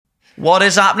What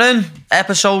is happening?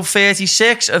 Episode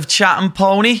 36 of Chat and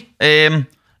Pony. You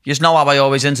know how I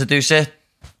always introduce it.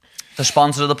 The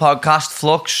sponsor of the podcast,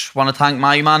 Flux. Want to thank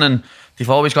my man, and they've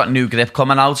always got new grip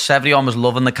coming out. Everyone was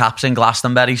loving the caps in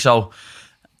Glastonbury, so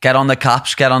get on the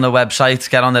caps, get on the website,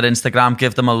 get on their Instagram,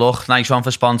 give them a look. Nice one for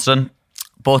sponsoring.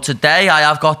 But today I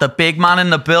have got the big man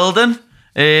in the building.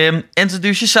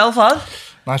 Introduce yourself, Ad.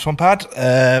 Nice one,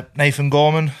 Pad. Nathan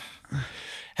Gorman,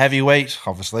 heavyweight,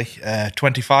 obviously.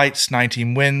 20 fights,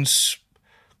 19 wins.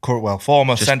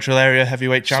 Former Central Area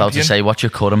heavyweight champion. So to say, what's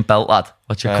your current belt, lad?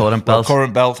 What's your current belt?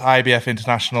 Current belt, IBF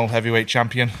International heavyweight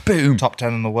champion. Boom. Top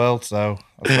 10 in the world, so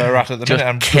that's where we're at the minute.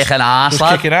 I'm kicking ass,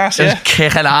 lad. Kicking ass, just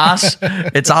kicking ass.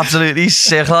 It's absolutely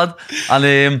sick, lad.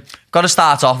 And got to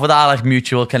start off with our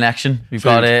mutual connection. We've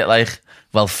got it,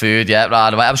 food, yeah,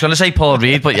 right away. I was going to say Paul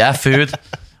Reed, but yeah, food.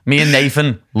 Me and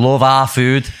Nathan love our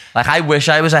food. I wish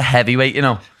I was a heavyweight, you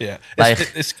know. Yeah,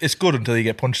 it's good until you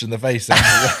get punched in the face.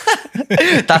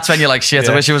 That's when you're like, shit,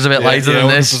 I wish it was a bit lighter than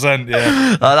this.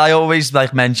 Yeah. I always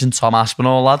mention Tom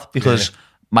Aspinall, lad, because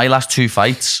my last 2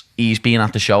 fights, he's been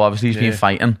at the show, obviously, he's been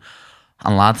fighting.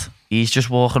 And lad, he's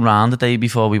just walking around the day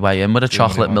before we weigh in with a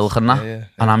chocolate milk and that. Yeah.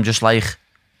 And I'm just like,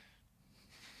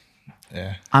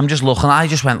 I'm just looking, I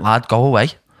just went, lad, go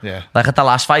away. Yeah. At the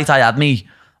last fight I had me,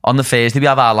 on the Thursday, we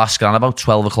have our last scran about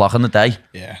 12 o'clock in the day.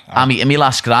 Yeah. I'm eating my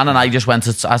last scran, and I just went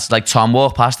to, Tom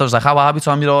walked past. I was like, how are we,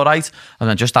 Tom? You're all right? And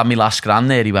then just had my last scran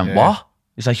there. He went, what?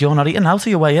 He's like, you're not eating now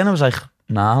till you weigh in? I was like,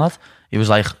 nah, lad. He was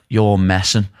like, you're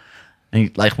messing.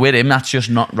 And with him, that's just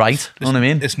not right. You know what I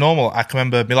mean? It's normal. I can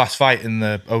remember my last fight in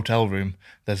the hotel room.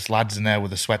 There's lads in there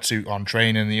with a sweatsuit on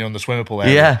training, in the swimming pool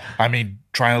area. Yeah. I mean,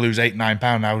 trying to lose 8-9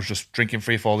 pounds, I was just drinking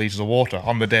 3-4 litres of water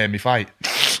on the day of my fight.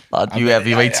 Lad, you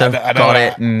heavyweights have got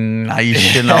it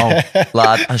nice, you know.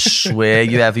 Lad, I swear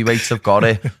you heavyweights have got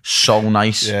it so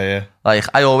nice. Yeah.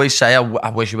 I always say, I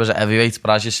wish it was a heavyweight,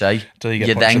 but as you say,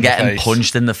 you're then getting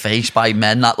punched in the face by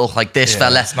men that look like this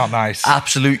fella. It's not nice.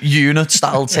 Absolute units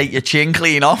that'll take your chin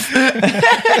clean off.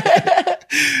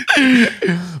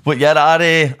 But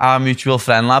yeah, our mutual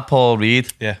friend, lad, Paul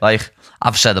Reed. Yeah.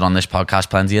 I've said it on this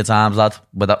podcast plenty of times, lad.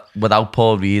 Without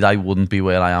Paul Reed, I wouldn't be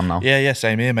where I am now. Yeah,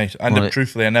 same here, mate. And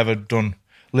truthfully, I never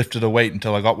lifted a weight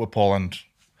until I got with Paul, and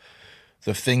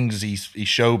the things he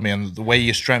showed me and the way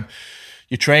you're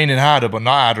training harder, but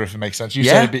not harder, if it makes sense. You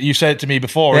said it to me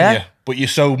before, didn't you? But you're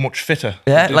so much fitter.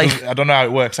 Yeah, I don't know how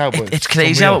it works out, but it's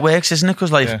crazy how it works, isn't it?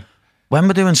 Because when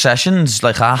we're doing sessions,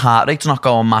 our heart rate's not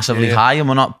going massively high, and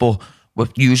we're not, but we're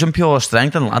using pure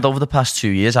strength. And lad, over the past 2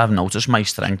 years, I've noticed my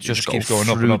strength just go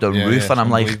through the roof, and I'm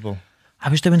like, I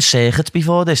was doing circuits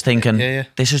before this, thinking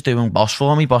this is doing boss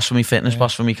for me fitness,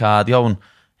 boss for me cardio, and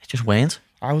it just weren't.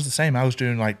 I was the same. I was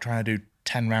doing trying to do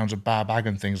 10 rounds of bar bag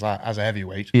and things as a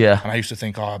heavyweight. Yeah. And I used to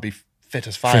think, I'd be fit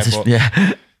as fire, but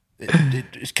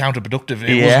it's counterproductive.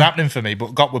 It wasn't happening for me,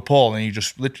 but got with Paul, and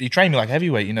he trained me like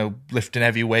heavyweight, lifting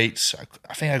heavy weights.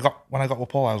 I think when I got with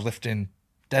Paul, I was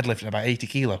deadlifting about 80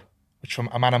 kilo. Which from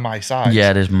a man of my size,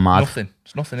 it is mad.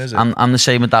 It's nothing, is it? I'm the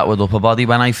same with that with upper body.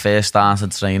 When I first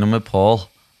started training with Paul,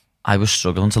 I was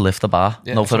struggling to lift a bar.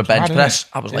 For a bench press,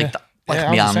 I was like my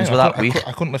hands were that weak.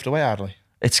 I couldn't lift a weight hardly.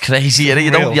 It's crazy.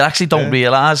 You actually don't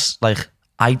realise.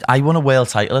 I won a world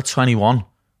title at 21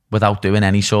 without doing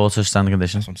any sort of standing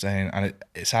conditions. That's what I'm saying, and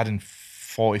it's adding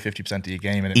 40-50% of your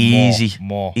game, and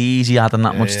easy adding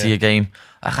that much to your game.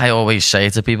 I always say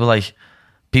it to people,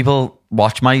 people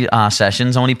watch my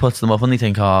sessions, and when he puts them up and they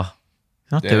think, you're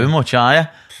not doing much, are you?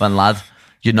 When, lad,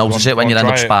 you notice it when you end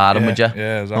up sparring with you.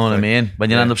 Yeah, exactly. You know what I mean? When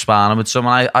you end up sparring with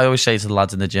someone, I always say to the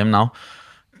lads in the gym now,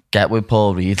 get with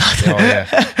Paul Reed.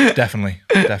 Definitely.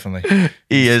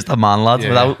 He is the man, lad.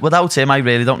 Yeah. Without him, I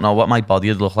really don't know what my body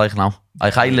would look like now.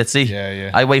 I literally,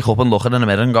 I wake up and look in the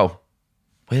mirror and go,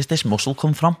 where's this muscle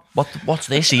come from? What's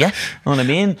this here? You know what I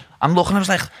mean? I'm looking, I was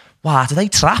like, what, are they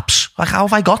traps? How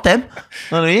have I got them? You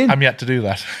know what I mean? I'm yet to do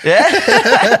that.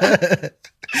 Yeah.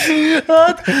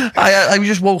 I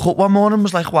just woke up one morning and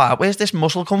was like, wow, where's this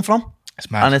muscle come from? It's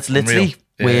mad. And it's literally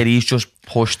where he's just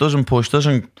pushed us.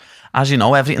 And as you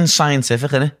know, everything's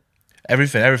scientific, isn't it?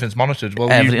 Everything's monitored.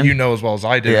 Well, you know as well as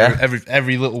I do. Yeah.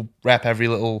 Every little rep, every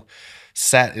little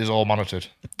set is all monitored.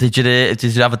 Did you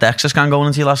have a DEXA scan going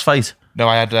into your last fight? No,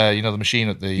 I had the machine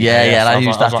at the... I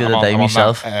used that the other day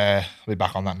myself. I'll be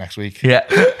back on that next week. Yeah.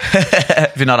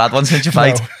 Have you not had one since your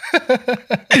fight?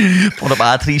 No. Put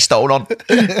about 3 stone on.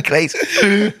 Great.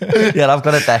 Yeah, I've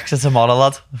got a DEXA tomorrow,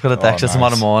 lad. I've got a DEXA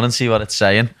tomorrow morning, see what it's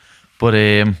saying. But,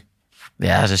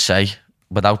 as I say,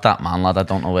 without that man, lad, I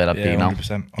don't know where I'd be now.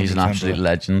 100%, He's an absolute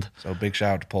legend. So big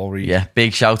shout out to Paul Reed. Yeah,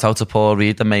 big shout out to Paul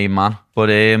Reed, the main man. But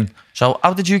so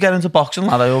how did you get into boxing,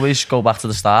 lad? I always go back to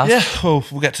the start. Yeah, well,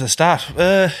 we'll get to the start.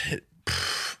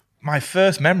 My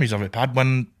first memories of it, Pad,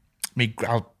 when I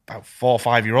was about 4 or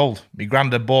 5 year old. My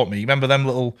granddad bought me. Remember them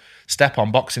little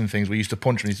step-on boxing things we used to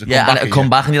punch and used to come back? And it'd come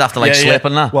back and you'd have to slip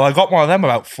and that. Well, I got one of them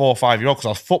about 4 or 5 year old because I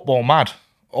was football mad.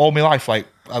 All my life, like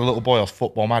a little boy, I was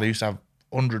football mad. I used to have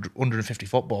 150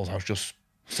 footballs. I was just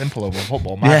simple over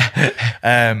football mad.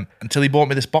 Until he bought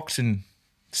me this boxing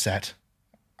set,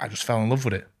 I just fell in love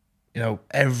with it. You know,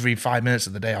 every 5 minutes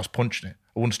of the day I was punching it.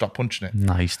 I wouldn't stop punching it.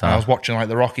 Nice. I was watching like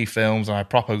the Rocky films and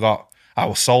I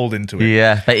was sold into it.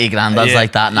 Yeah, bet your granddad's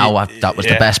like that now. That was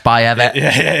the best buy ever.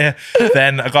 Yeah.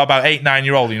 Then I got about 8, 9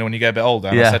 year old, you know, when you get a bit older.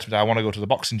 And I said to him, I want to go to the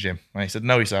boxing gym. And he said,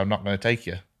 no, I'm not going to take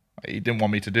you. He didn't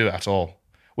want me to do it at all.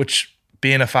 Which,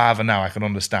 being a father now, I can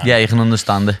understand. Yeah, you can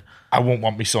understand it. I wouldn't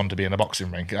want my son to be in a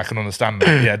boxing ring. I can understand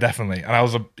that. Yeah, definitely. And I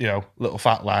was a little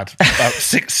fat lad, about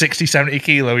 60, 70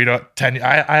 kilo. You know, 10.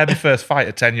 I had my first fight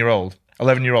at 10 year old,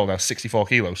 11 year old. I was 64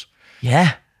 kilos.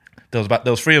 Yeah. There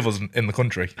was 3 of us in the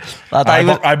country.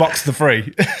 I boxed the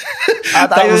 3.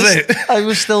 That was it. I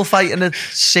was still fighting at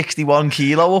 61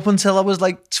 kilo up until I was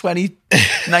like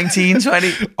 19,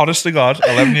 20. Honest to God,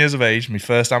 11 years of age, my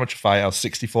first amateur fight, I was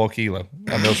 64 kilo.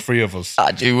 And there was 3 of us.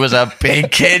 That dude was a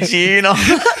big kid, you know.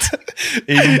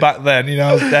 Even back then, you know,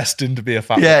 I was destined to be a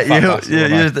fat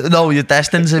you're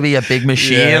destined to be a big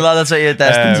machine. That's what you're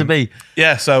destined to be.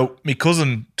 Yeah, so my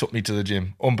cousin took me to the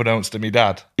gym, unbeknownst to me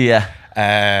dad. Yeah.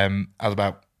 I was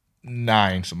about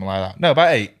 9, something like that. No,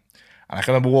 about 8. And I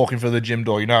can remember walking through the gym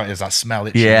door, you know, there's that smell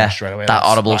straight away. That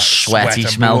horrible sweaty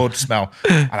smell. Blood smell.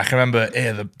 And I can remember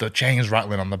the chains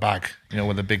rattling on the bag, you know,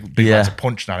 with the big lads are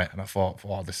punching at it. And I thought,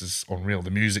 wow, this is unreal.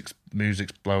 The music's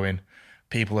blowing.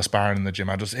 People are sparring in the gym.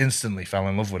 I just instantly fell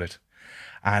in love with it.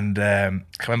 And I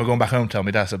remember going back home telling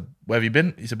my dad, I said, where have you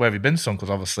been? He said, where have you been, son? Because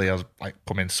obviously I was like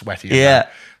coming sweaty. Yeah.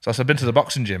 So I said, I've been to the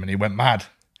boxing gym, and he went mad.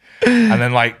 And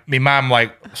then like my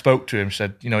mum spoke to him,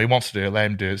 said, you know, he wants to do it, let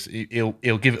him do it.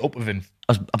 He'll give it up within.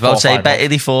 I was about to say, better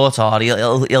he fought or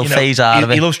he'll phase out of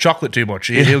it. He loves chocolate too much.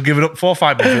 He'll give it up 4 or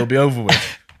 5 months. He'll be over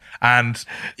with. And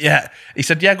yeah, he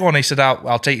said, yeah, go on. He said,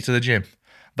 I'll take you to the gym.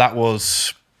 That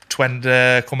was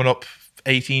coming up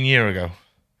 18 years ago.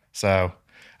 So,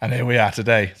 and here we are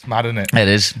today. It's mad, isn't it? It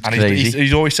is. And crazy.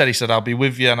 He's always said, he said, I'll be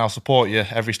with you and I'll support you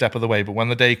every step of the way. But when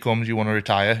the day comes, you want to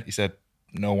retire, he said,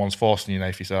 no one's forcing you,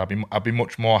 Nath. He said, I'd be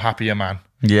much more happier man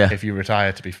if you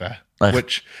retire, to be fair.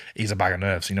 Which, he's a bag of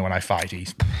nerves. You know, when I fight,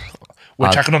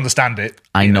 I can understand it.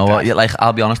 I know.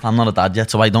 I'll be honest, I'm not a dad yet,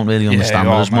 so I don't really understand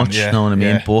it as much. You know what I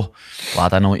mean? Yeah. But,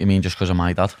 lad, I know what you mean just because of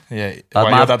my dad. Yeah.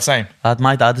 Why your dad saying?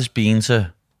 My dad has been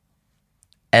to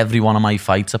every one of my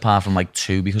fights apart from like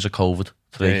 2 because of COVID.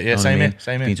 3. Yeah, same here.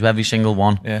 Been to every single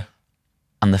one. Yeah.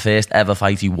 And the first ever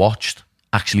fight he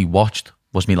actually watched,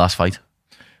 was my last fight.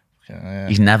 Yeah.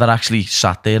 He's never actually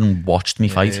sat there and watched me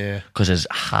fight because his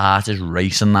heart is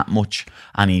racing that much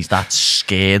and he's that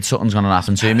scared something's going to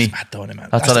happen to me. Mad, don't it, man?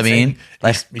 That's what I mean.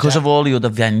 Like, because of all the other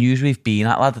venues we've been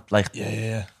at, lad, like,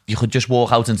 you could just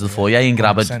walk out into the foyer and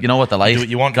grab it. You know what they're like?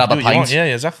 Grab a pint. Yeah,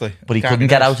 exactly. But he couldn't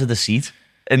get out of the seat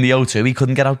in the O2. He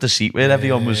couldn't get out the seat where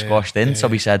everyone was squashed in. So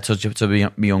he said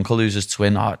to my uncle, who's his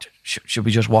twin, should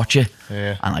we just watch it?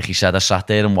 Yeah. And like he said, I sat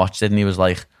there and watched it and he was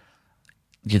like,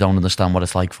 you don't understand what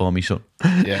it's like for me, son.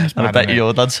 Yeah, it's and I bet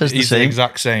your dad says the same. The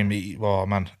exact same.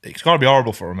 Man, it's got to be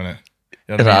horrible for a minute.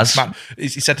 You know it has. He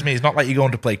said to me, it's not like you're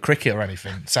going to play cricket or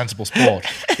anything, sensible sport.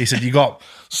 He said, you got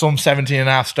some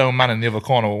 17.5 stone man in the other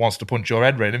corner who wants to punch your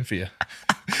head right in for you.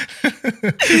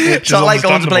 It's not like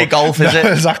going to play golf, is it?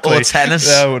 Exactly. Or tennis.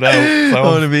 No. So, you know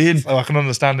what I mean? So I can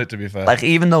understand it, to be fair. Like,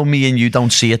 even though me and you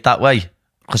don't see it that way,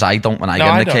 because I don't when I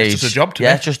get in the cage. It's just a job to me.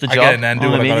 Yeah, it's just a job. I get in there and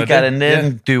do what I got to do. Get in there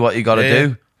and do what you got to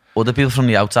do. Other people from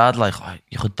the outside, like,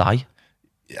 you could die.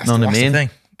 That's what I mean?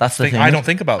 That's the thing. I don't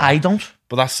think about that. I don't.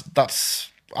 But that's.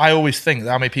 I always think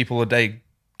how many people a day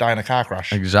die in a car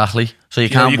crash. Exactly. So you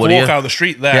can't. You can walk out of the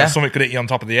street there, and something could hit you on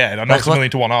top of the head. I know it's 1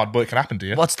 to 1 odd, but it can happen to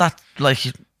you. What's that like?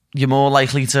 You're more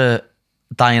likely to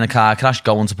die in a car crash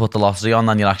going to put the lottery on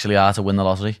than you actually are to win the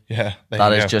lottery. Yeah,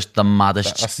 that is just the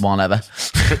maddest one ever.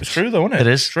 It's true, though, isn't it? It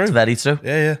is. It's very true.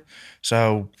 Yeah.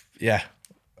 So yeah.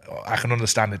 I can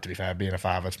understand it, to be fair, being a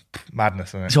father. It's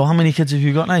madness, isn't it? So how many kids have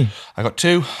you got now? I got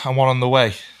 2 and 1 on the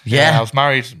way. Yeah. I was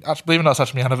married. Actually, believe it or not, it's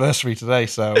actually my anniversary today,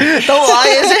 so... Don't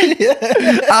lie, is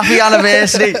it? Happy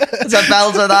anniversary. It's a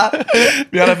bell to that.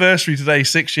 My anniversary today,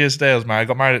 6 years today I was married. I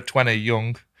got married at 20,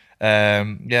 young.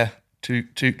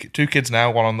 Two kids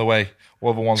now, 1 on the way.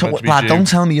 Other one's meant to be due. Don't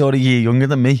tell me you're a year younger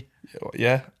than me.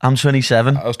 Yeah. I'm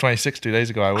 27. I was 26 2 days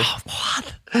ago. I was.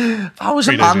 What? If I was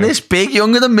a man this big,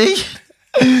 younger than me,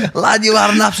 lad, you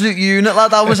are an absolute unit,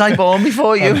 lad. How was I born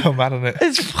before you? I know, mad, isn't it?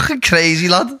 It's fucking crazy,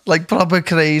 lad. Like, proper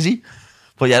crazy.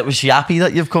 But yeah, was she happy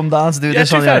that you've come down to do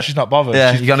this? To be fair, she's not bothered.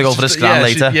 Yeah, you're going to go for the scram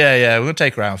later? We're going to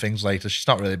take her out on things later. She's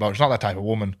not really bothered. She's not that type of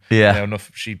woman. Yeah.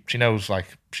 Enough. She knows, like,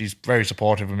 she's very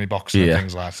supportive of me boxing and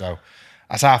things like that. So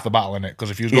that's half the battle in it. Because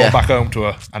if you was going back home to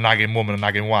a nagging woman, a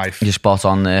nagging wife. You're spot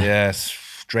on there. Yeah, it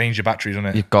drains your batteries,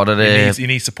 doesn't it? You've got it. You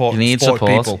need support. You need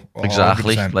support. People.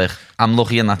 Exactly. 100%. Like, I'm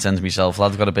lucky in that sense myself,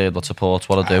 lad. I've got a bit of support.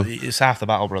 What I do. It's half the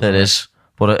battle, brother. It is.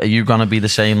 But are you going to be the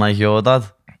same like your dad?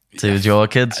 To your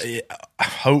kids?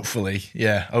 Hopefully,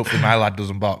 yeah. Hopefully my lad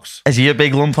doesn't box. Is he a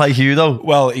big lump like you though?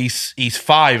 Well, he's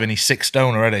 5 and he's 6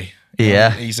 stone already.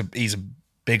 Yeah. He's a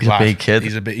big lad. A big kid.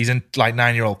 He's in like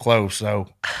 9-year-old clothes, so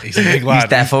he's a big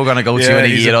lad. He's defo going to go to in a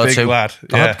year or two. Lad.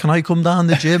 Dad, can I come down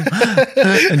the gym?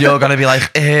 And you're going to be like,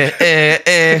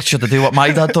 should I do what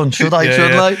my dad done? Should I?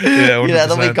 Shouldn't I? Yeah, 100%. Yeah,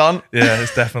 that'll be gone. Yeah,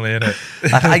 it's definitely in it.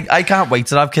 I can't wait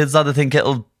to have kids, Dad. I think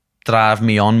it'll drive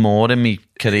me on more in my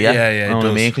career. Yeah, you know what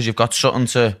I mean? Because you've got something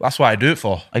to... That's what I do it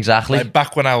for. Exactly. Like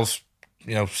back when I was,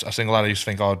 a single lad, I used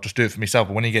to think, just do it for myself.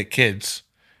 But when you get kids,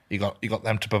 you got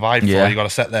them to provide for. You got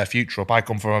to set their future up. I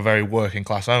come from a very working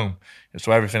class home,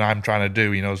 so everything I'm trying to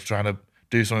do, is trying to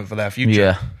do something for their future.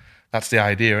 Yeah. That's the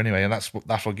idea anyway, and that's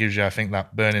what gives you, I think,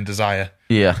 that burning desire.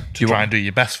 Yeah. To try and do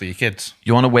your best for your kids.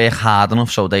 You want to work hard enough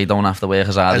so they don't have to work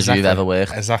as hard as you've ever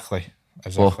worked. Exactly.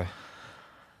 But,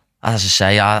 as I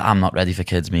say, I'm not ready for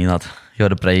kids, me, lad.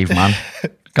 You're a brave man.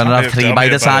 Gonna have 3 by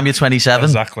the time you're 27.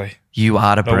 Exactly. You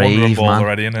are a brave man. No wonder I'm bald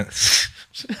already,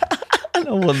 innit?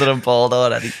 No wonder I'm bald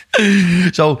already.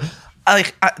 So,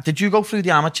 did you go through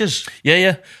the amateurs?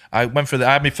 Yeah. I had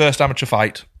my first amateur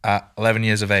fight at 11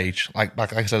 years of age.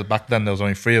 Like I said, back then there was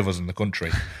only 3 of us in the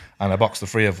country, and I boxed the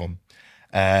 3 of them,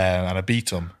 and I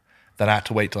beat them. Then I had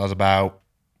to wait till I was about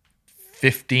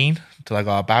 15 till I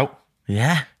got a bout.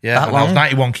 Yeah. That long? I was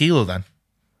 91 kilo then.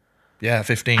 Yeah,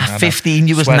 15. At 15,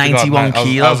 you was 91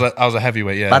 kilo. I was a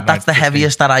heavyweight, yeah. That's the 15.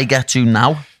 Heaviest that I get to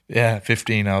now. Yeah,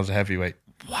 15, I was a heavyweight.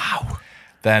 Wow.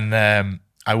 Then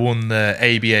I won the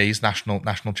ABA's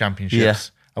national championships. Yeah.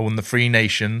 I won the 3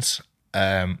 Nations.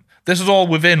 This was all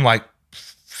within like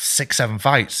 6-7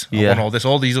 fights. I won all this.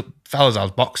 All these fellas I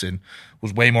was boxing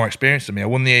was way more experienced than me. I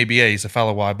won the ABA's, the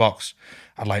fellow I boxed.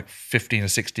 I had like 15 or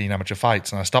 16 amateur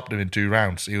fights, and I stopped him in 2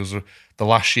 rounds. He was the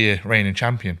last year reigning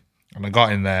champion, and I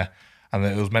got in there, and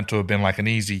it was meant to have been like an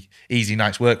easy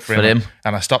night's work for him.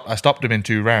 And I stopped him in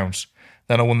 2 rounds.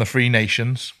 Then I won the 3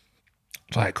 Nations,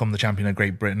 so I become the champion of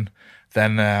Great Britain.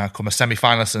 Then I become a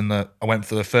semi-finalist I went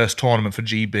for the first tournament for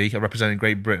GB. I represented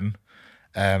Great Britain.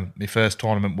 My first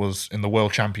tournament was in the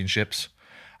World Championships,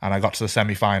 and I got to the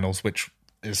semi-finals, which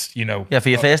is, for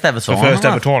your first ever tournament. The first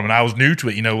ever tournament. I was new to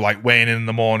it, like weighing in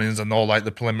the mornings and all like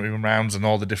the preliminary rounds and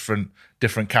all the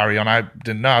different carry on. I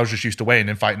didn't know. I was just used to weighing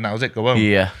and fighting. That was it. Go home.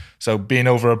 Yeah. So being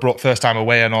over abroad, first time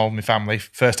away and all my family,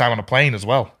 first time on a plane as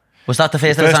well. Was that the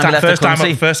first time you left the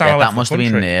country? First time I left that must have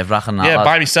been nerve-wracking. Yeah,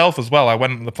 by myself as well. I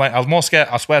went on the plane. I was more scared.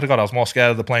 I swear to God, I was more scared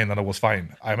of the plane than I was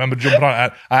fighting. I remember jumping on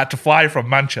it. I had to fly from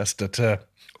Manchester to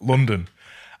London.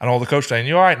 And all the coach saying,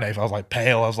 "You all right, Nate?" I was like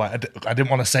pale. I was like, I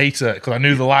didn't want to say to it because I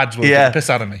knew the lads were getting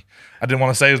pissed out of me. I didn't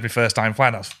want to say it was my first time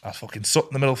flying. I was fucking sitting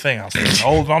in the middle thing. I was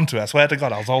holding on to it. I swear to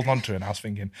God, I was holding on to it. And I was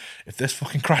thinking, if this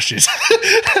fucking crashes.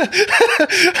 And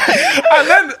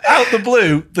then out the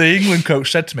blue, the England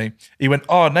coach said to me, he went,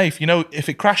 "Oh, Nate, if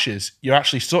it crashes, you're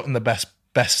actually sitting in the best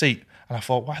seat." And I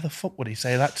thought, why the fuck would he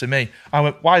say that to me? I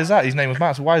went, why is that? His name was Matt.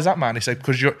 I said, why is that, Matt? And he said,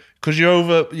 because you're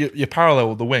over, you're parallel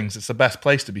with the wings. It's the best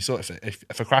place to be sort of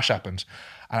if a crash happens.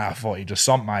 And I thought he just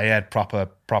stomped my head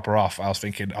proper off. I was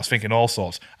thinking all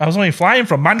sorts. I was only flying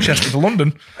from Manchester to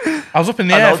London. I was up in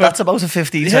the air. That's about a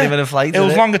 15-20 minute flight. It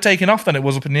was longer taking off than it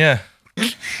was up in the air.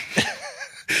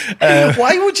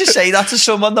 Why would you say that to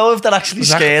someone though if they're actually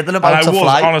scared and about to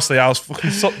fly? Honestly, I was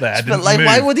fucking stuck there. I didn't move.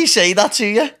 Why would he say that to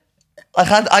you?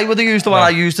 I would have used the one I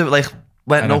used to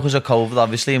because of COVID,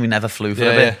 obviously, and we never flew for a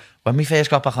bit. Yeah. When we first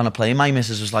got back on a plane, my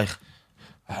missus was like,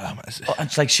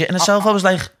 it's like shitting herself. I was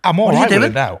like, I'm all right with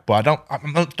it now, but don't get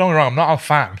me wrong, I'm not a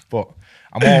fan, but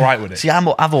I'm all right with it. See,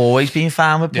 I've always been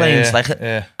fine with planes.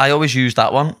 I always use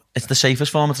that one. It's the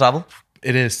safest form of travel.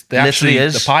 It is.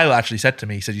 Is. The pilot actually said to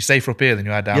me, he said, you're safer up here than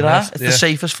you are down there. It's the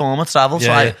safest form of travel.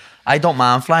 So I don't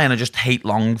mind flying. I just hate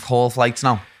long haul flights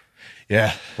now.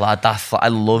 Yeah. Lad, I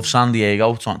love San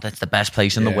Diego. It's the best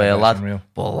place in the world, lad. Unreal.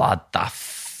 But lad,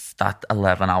 that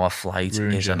 11-hour flight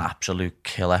is an absolute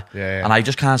killer. Yeah. And I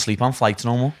just can't sleep on flights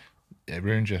no more. It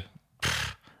ruins you.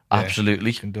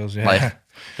 Absolutely. It does, yeah. Like,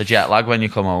 The jet lag when you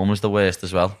come home is the worst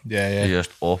as well. Yeah. You're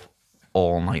just up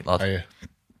all night, lad. Oh,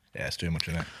 yeah, it's too much,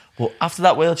 isn't it? Well, after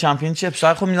that World Championships,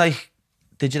 how come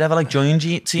did you ever join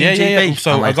Team GB? Yeah.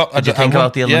 So did you think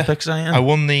about the Olympics? I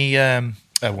won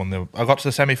I got to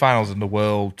the semi-finals in the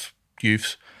World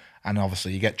Youths, and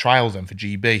obviously you get trials then for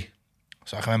GB.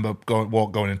 So I can remember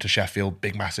going into Sheffield,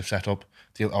 big massive setup,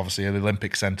 obviously at the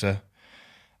Olympic Centre,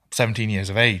 17 years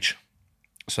of age.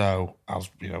 So I was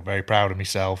very proud of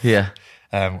myself. Yeah.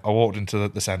 I walked into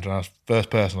the centre, and the first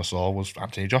person I saw was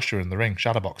Anthony Joshua in the ring,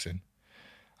 shadowboxing.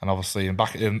 And obviously,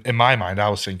 in my mind, I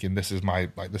was thinking, this is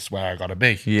where I got to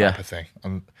be, type of thing.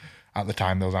 And at the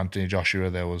time, there was Anthony Joshua,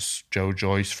 there was Joe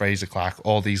Joyce, Fraser Clark.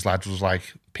 All these lads was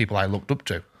like people I looked up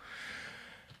to.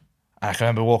 And I can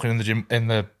remember walking in the gym in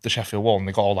the Sheffield wall, and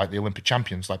they got all the Olympic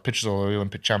champions, pictures of the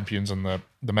Olympic champions and the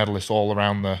medalists all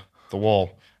around the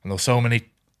wall. And there was so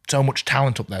much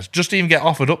talent up there. So just to even get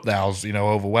offered up there, I was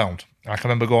overwhelmed. And I can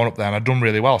remember going up there, and I'd done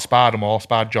really well. I sparred them all.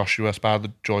 Sparred Joshua, sparred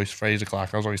the Joyce, Fraser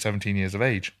Clark. I was only 17 years of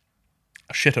age.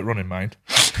 Shit at running, mind.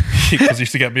 Because he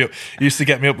used to get me up. He used to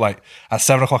get me up at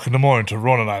 7 o'clock in the morning to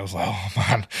run, and I was like, oh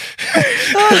man,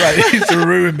 he used to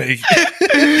ruin me.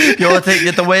 You're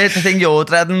dreading the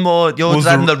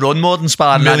run more than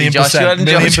sparring Anthony Joshua.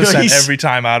 Million% every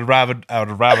time. I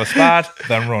would rather sparred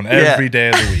than run every day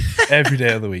of the week. Every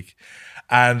day of the week.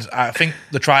 And I think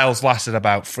the trials lasted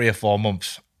about 3 or 4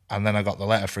 months, and then I got the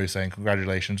letter through saying,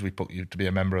 congratulations, we put you to be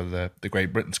a member of the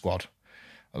Great Britain squad.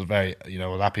 I was very,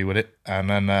 happy with it. And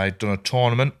then I'd done a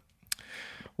tournament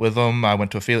with them. I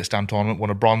went to a Felixstowe tournament, won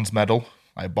a bronze medal.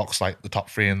 I boxed the top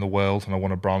 3 in the world, and I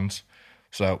won a bronze.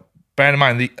 So, bearing in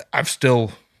mind, I'm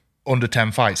still under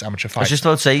 10 fights, amateur fights. I was just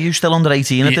about to say, you're still under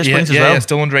 18 at this point as well? Yeah,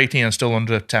 still under 18 and still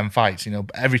under 10 fights.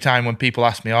 Every time when people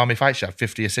ask me, how many fights you have,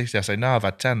 50 or 60, I say, no, I've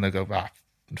had 10. They go,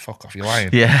 fuck off, you're lying.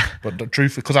 Yeah. But the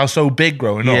truth, because I was so big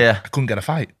growing up, I couldn't get a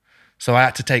fight. So I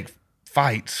had to take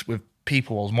fights with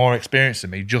people who was more experienced than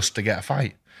me just to get a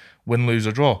fight, win, lose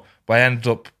or draw. But I ended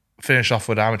up finishing off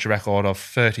with an amateur record of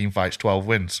 13 fights, 12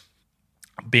 wins,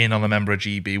 being on a member of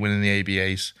GB, winning the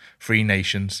ABAs, 3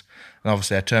 nations, and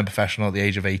obviously I turned professional at the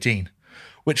age of 18,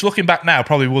 which looking back now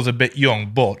probably was a bit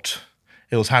young, but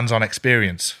it was hands-on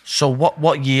experience. So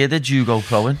what year did you go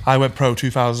pro in? I went pro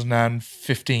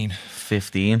 2015.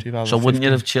 15. So wouldn't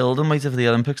you have chilled and waited for the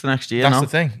Olympics the next year? That's the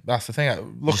thing.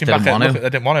 Looking back, I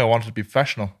didn't want to. I wanted to be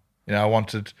professional. I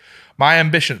wanted my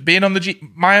ambition.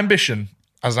 My ambition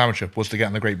as an amateur was to get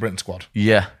in the Great Britain squad.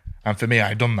 Yeah. And for me,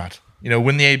 I'd done that.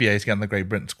 Win the ABA to get in the Great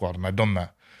Britain squad, and I'd done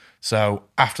that. So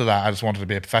after that, I just wanted to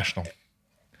be a professional.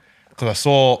 Because I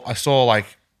saw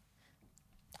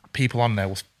people on there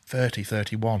was 30,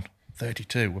 31,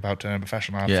 32 about turning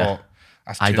professional. And I thought,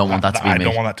 I don't want that to be me. I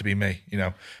don't want that to be me,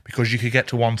 because you could get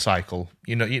to one cycle.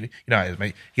 You know how it is,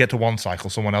 mate. You get to one cycle,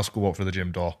 someone else could walk through the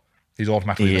gym door. He's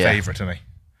automatically the favourite, isn't he?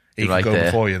 He could go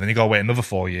before you. Then you got to wait another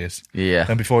 4 years. Yeah.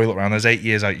 Then before you look around, there's 8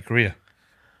 years out your career.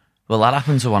 Well, that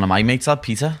happened to one of my mates,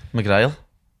 Peter McGrail.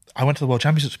 I went to the World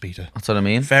Championships, Peter. That's what I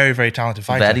mean. Very, very talented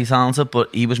fighter. Very talented,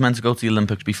 but he was meant to go to the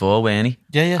Olympics before, weren't he?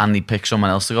 Yeah. And he picked someone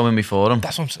else to go in before him.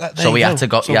 That's what I'm saying. So he had to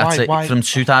go. From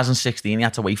 2016, he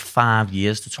had to wait 5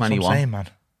 years to 21. That's what I'm saying, man.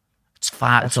 It's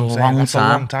a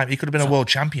long time. He could have been a world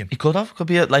champion. He could have. Could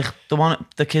be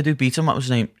the kid who beat him. What was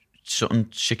his name? Something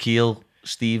Shaquille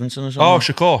Stevenson or something. Oh,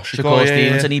 Shakur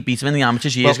Stevenson. He beat him in the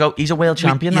amateurs years ago. He's a world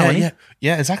champion now, isn't he?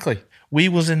 Yeah, exactly. We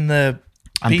was in the...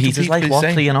 And Peter's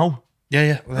 3-0.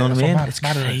 Yeah. You know what I mean? It's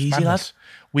crazy, lad.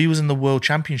 We was in the World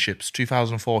Championships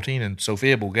 2014 in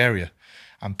Sofia, Bulgaria,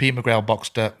 and Pete McGrail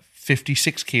boxed at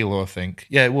 56 kilo, I think.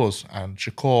 Yeah, it was. And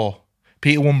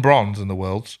Peter won bronze in the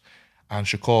Worlds, and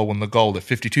Shakur won the gold at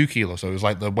 52 kilo. So it was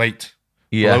the weight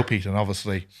below Peter. And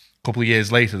obviously, a couple of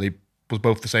years later, they was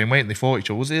both the same weight and they fought each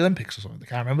other. Was it the Olympics or something? I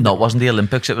can't remember. No, it wasn't the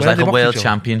Olympics. It was a World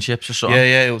Championships or something.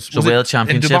 Yeah, it was a World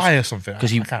Championships. In Dubai or something.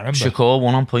 Because I can't remember. Shakur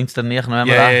won on points, didn't he? I can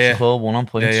remember that. Shakur won on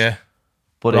points. Yeah.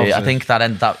 But I think I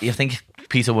think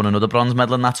Peter won another bronze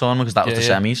medal in that tournament because that was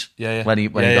the semis. When he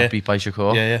got beat by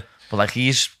Shakur. Yeah. But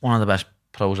he's one of the best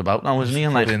pros about now, isn't he?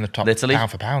 And in the top literally,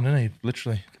 pound for pound, isn't he?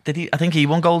 Literally. Did he? I think he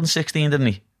won gold in 16, didn't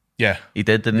he? Yeah. He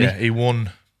did, didn't he? Yeah, he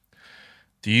won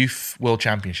the Youth World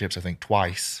Championships, I think,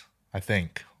 twice,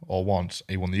 or once.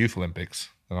 He won the Youth Olympics.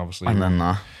 And obviously,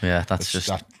 that's just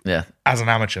as an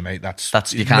amateur, mate,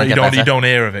 that's you can't get better. You don't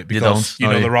hear of it because you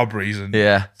know the robberies and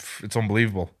it's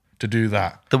unbelievable to do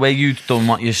that. The way you've done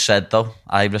what you said, though,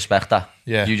 I respect that.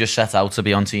 Yeah, you just set out to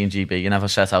be on Team GB. You never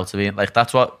set out to be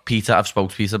that's what Peter. I've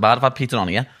spoke to Peter about. I've had Peter on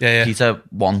here. Yeah. Peter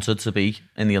wanted to be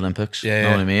in the Olympics. Yeah, you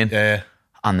know what I mean. Yeah.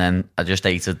 And then I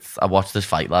watched this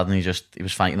fight, lad, and he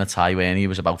was fighting a Thai when he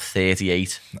was about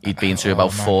 38. He'd been through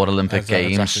about 4 Olympic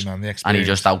Games, exactly, and he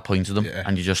just outpointed him.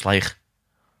 And you're just like,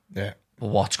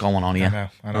 what's going on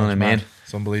here? I know what I mean?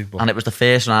 It's unbelievable. And it was the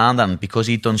first round, and because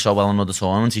he'd done so well in other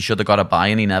tournaments, he should have got a buy,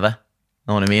 and he never.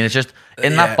 Know what I mean? It's just,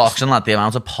 in that boxing, lad, the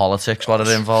amount of politics what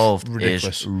are involved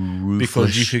ridiculous. Is ruthless.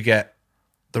 Because you could get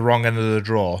the wrong end of the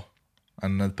draw,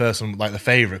 and the person, like the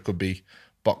favourite, could be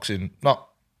boxing, not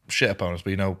shit opponents,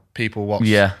 but people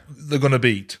they're going to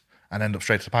beat and end up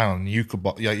straight to the final. And you could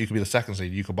you could be the second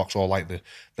seed. You could box all like the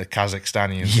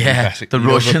Kazakhstanians, the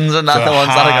Russians, and that the ones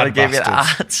that are going to give you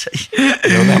that.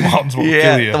 Them ones will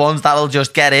kill you. The ones that'll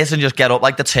just get it and just get up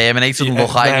like the Terminator and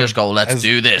look like and just go, let's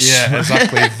do this. Yeah,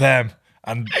 exactly. Them,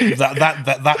 and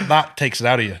that takes it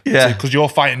out of you. Yeah, because you're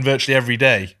fighting virtually every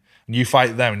day, and you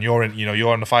fight them, and you're in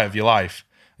the fight of your life,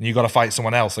 and you got to fight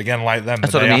someone else again like them.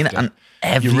 That's what I mean. After.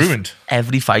 And you're ruined.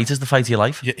 Every fight is the fight of your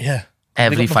life. Yeah.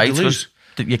 Every fight,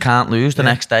 you can't lose the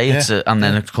next day. And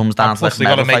then it comes down to plus they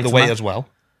got to make the weight as well.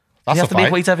 That's you have to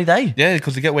make weight every day. Yeah,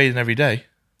 because they get weighed in every day.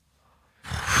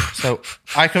 So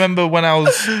I can remember when I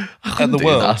was at the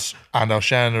Worlds and I was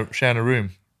sharing a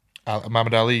room.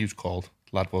 Muhammad Ali was called.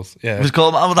 Lad was. Yeah. It was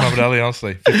called Muhammad Ali,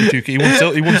 honestly. 52. He won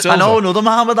silver. I know another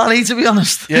Muhammad Ali, to be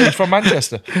honest. Yeah, he's from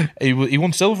Manchester. He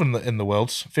won silver in the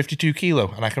Worlds, 52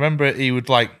 kilo. And I can remember he would,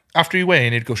 like, after he weighed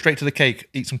in, he'd go straight to the cake,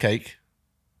 eat some cake.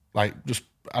 Like, just,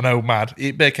 I know, mad.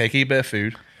 Eat a bit of cake, eat a bit of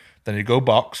food. Then he'd go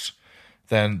box.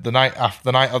 Then the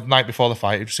night before the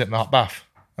fight, he'd just sit in the hot bath.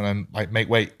 And then, like, make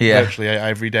weight virtually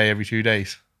every day, every 2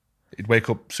 days. He'd wake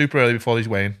up super early before he's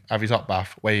weighing, have his hot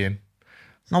bath, weigh in.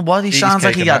 No, what? He sounds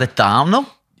like he had it down, though.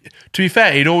 To be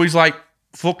fair, he'd always, like,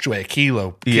 fluctuate a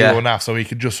kilo and a half, so he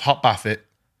could just hot bath it,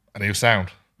 and he was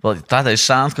sound. Well, that is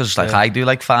sound, because like I do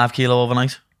like 5 kilo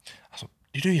overnight.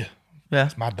 You do you? Yeah.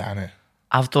 It's mad down here.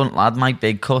 I've done, lad, my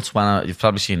big cut, you've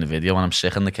probably seen the video, when I'm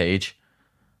sick in the cage.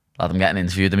 Lad, I'm getting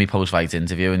interviewed in my post-fight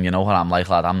interview, and you know what I'm like,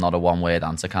 lad, I'm not a one-word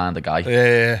answer kind of guy.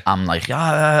 Yeah. I'm like,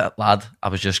 lad, I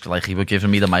was just like, he was giving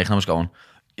me the mic, and I was going,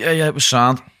 it was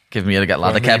sound. Give me a get,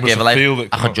 lad. I kept giving, like,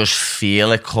 I could just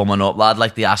feel it coming up, lad,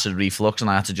 like the acid reflux, and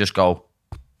I had to just go,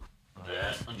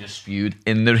 and just spewed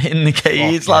in the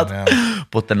cage, lad. Now.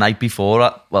 But the night before,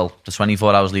 the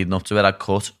 24 hours leading up to it, I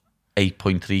cut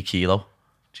 8.3 kilo.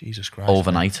 Jesus Christ.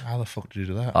 Overnight. Man. How the fuck did you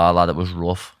do that? Oh, lad, it was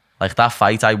rough. Like, that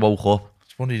fight, I woke up.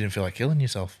 It's wonder you didn't feel like killing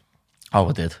yourself. Oh,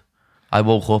 I did. I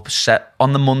woke up,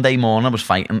 on the Monday morning, I was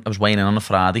weighing in on a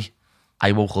Friday.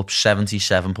 I woke up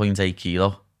 77.8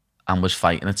 kilo. And was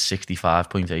fighting at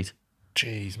 65.8.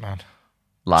 Jeez, man.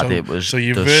 Lad, it was so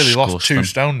you've disgusting. Really lost 2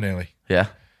 stone nearly. Yeah.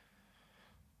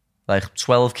 Like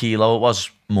 12 kilo it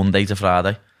was Monday to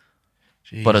Friday.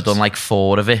 Jesus. But I'd done like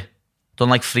 4 of it. Done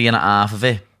like 3.5 of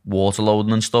it. Water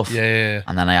loading and stuff. Yeah.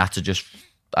 And then I had to do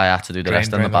the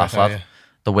rest in the bath, lad. Yeah.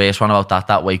 The worst one about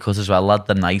that weight cut as well, lad.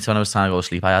 The night when I was trying to go to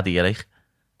sleep, I had earache.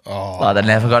 Oh. Lad, I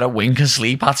never got a wink of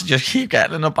sleep. I had to just keep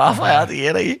getting in the bath. I had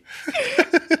earache.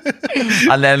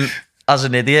 And then, as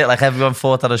an idiot, like everyone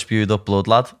thought that I spewed up blood,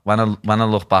 lad. When I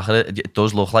look back at it, it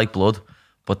does look like blood.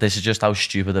 But this is just how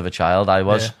stupid of a child I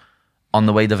was. Yeah. On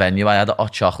the way to the venue, I had a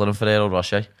hot chocolate and Ferrero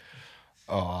Rocher.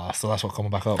 Oh, so that's what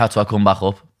coming back up. That's what come back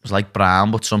up. It was like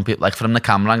brown, but some people, like from the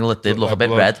camera angle, it did look like a bit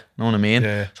blood. Red. You know what I mean?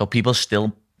 Yeah. So people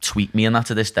still tweet me and that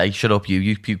to this day. Shut up,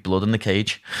 you puke blood in the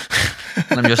cage.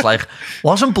 And I'm just like,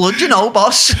 wasn't blood, you know,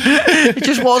 boss. It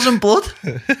just wasn't blood.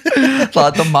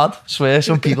 Lad, I'm mad. I swear,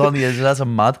 some people on the internet are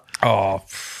mad. Oh,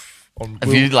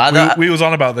 we was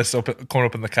on about this coming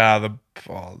up in the car. The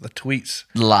tweets,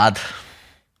 lad.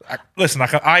 Listen,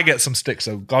 I get some sticks,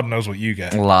 so God knows what you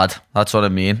get, lad. That's what I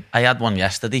mean. I had one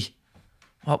yesterday.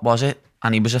 What was it?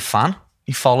 And he was a fan.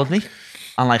 He followed me,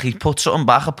 and like he put something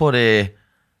back. I put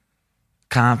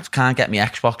can't get my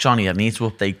Xbox on here. I need to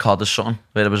update COD or something.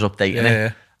 Where I was updating it.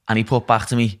 Yeah. And he put back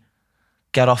to me,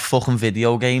 get off fucking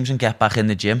video games and get back in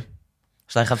the gym.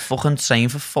 It's like, I've fucking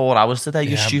trained for 4 hours today,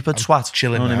 you stupid swat.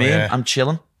 Chilling, you know what I mean? Yeah. I'm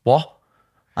chilling. What?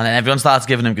 And then everyone starts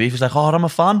giving him grief. He's like, I'm a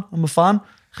fan.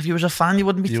 If you was a fan, you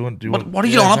wouldn't be... What are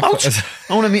you on about? You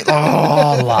know what I mean?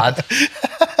 Oh, lad.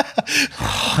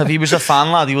 If he was a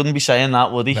fan, lad, he wouldn't be saying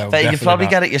that, would he? No, you'd probably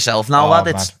get it yourself now, lad.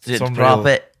 It's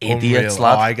proper idiots,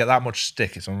 lad. I get that much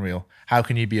stick, it's unreal. How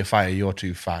can you be a fighter? You're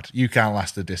too fat. You can't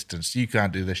last the distance. You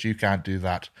can't do this. You can't do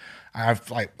that. I've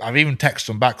even texted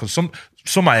them back because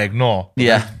some I ignore.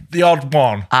 Yeah. The odd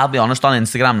one. I'll be honest, on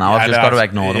Instagram now, I've just got to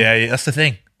ignore them. Yeah, that's the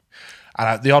thing.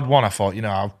 And the odd one, I thought,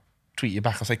 I'll tweet you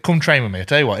back. I'll say, come train with me. I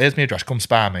tell you what, here's my address. Come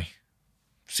spar me.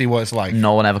 See what it's like.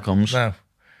 No one ever comes. No.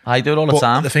 I do it all the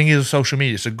time. The thing is, social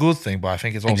media, it's a good thing, but I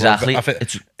think it's also Exactly.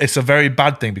 It's a very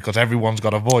bad thing because everyone's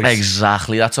got a voice.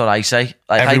 Exactly, that's what I say.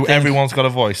 Like, everyone's got a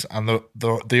voice, and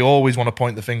they always want to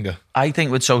point the finger. I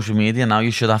think with social media now,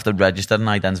 you should have to register an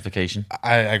identification.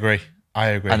 I agree.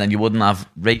 And then you wouldn't have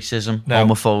racism,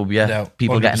 homophobia,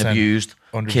 people 100%, getting abused,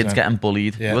 100%. Kids getting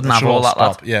bullied. You wouldn't have all that,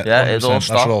 lad. Yeah, it'd all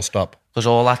stop. That should all stop. Because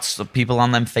all that's the people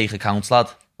on them fake accounts, lad.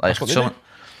 Like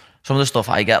some of the stuff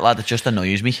I get, lad, it just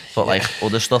annoys me. But like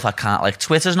other stuff I can't. Like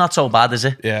Twitter's not so bad, is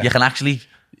it? Yeah. You can actually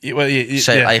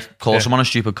call someone a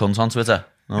stupid cunt on Twitter.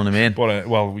 You know what I mean?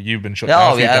 Well, you've been shut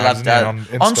down.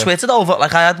 On Twitter though.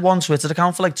 Like I had one Twitter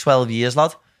account for like 12 years,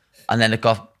 lad, and then it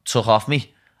got took off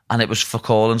me, and it was for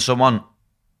calling someone.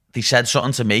 They said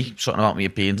something to me, something about me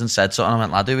opinions, and said something. I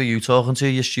went, lad, who are you talking to?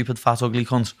 You stupid fat ugly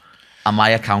cunt. And my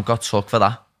account got took for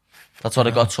that. That's what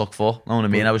it got took for. You know what I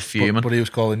mean? I was fuming. But he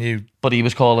was calling you. But he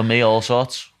was calling me all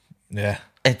sorts. Yeah.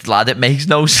 It makes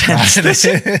no sense.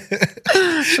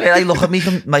 So I look at me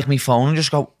from like my phone and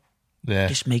just go,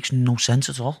 this makes no sense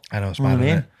at all. I know, it's mad,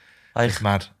 isn't it? It's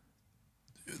mad.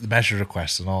 The message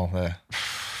requests and all there.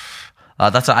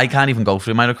 I can't even go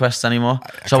through my requests anymore.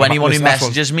 So anyone who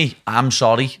messages me, I'm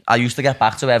sorry. I used to get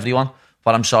back to everyone,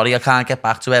 but I'm sorry I can't get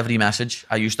back to every message.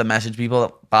 I used to message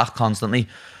people back constantly.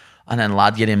 And then,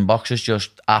 lad, your inbox is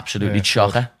just absolutely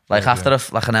chocker. Like, I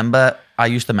remember I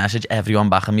used to message everyone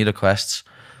back on my requests.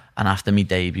 And after my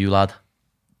debut, lad,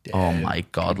 oh my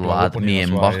God, lad, my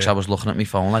inbox, I was looking at my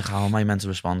phone like, how am I meant to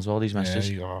respond to all these messages?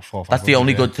 That's the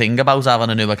only good thing about having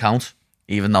a new account.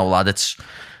 Even though, lad,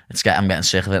 I'm getting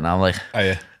sick of it now. Like,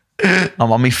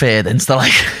 I'm on my third Insta,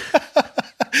 like.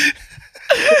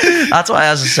 That's why,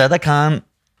 as I said,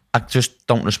 I just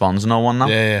don't respond to no one now.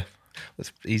 Yeah.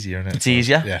 It's easier, isn't it? It's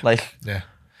easier. Yeah. Like,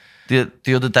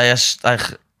 the other day, I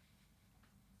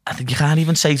think you can't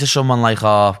even say to someone like,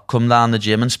 oh, come down the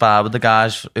gym and spar with the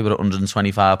guys who were at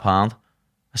 £125. I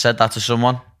said that to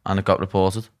someone and it got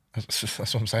reported. That's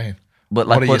what I'm saying. But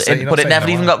like, it never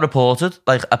even got reported.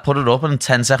 Like, I put it up and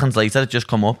 10 seconds later it just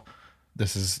come up.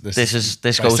 This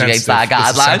goes against our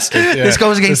guidelines. This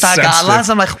goes against our guidelines.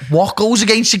 I'm like, what goes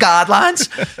against your guidelines?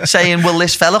 Saying, will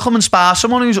this fella come and spar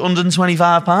someone who's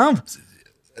 £125?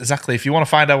 Exactly. If you want to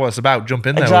find out what it's about, jump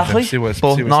in there. Exactly. With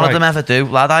them, but none of them ever do.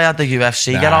 Lad, I had the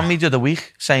UFC get on me the other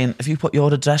week saying, have you put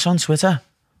your address on Twitter?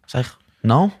 I was like,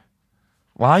 no.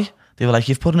 Why? They were like,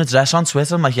 you've put an address on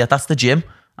Twitter. I'm like, yeah, that's the gym.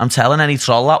 I'm telling any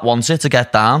troll that wants it to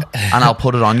get down and I'll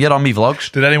put it on you on me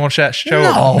vlogs. Did anyone show no.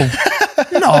 up?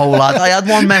 No, lad. I had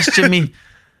one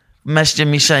messaging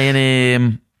me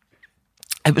saying,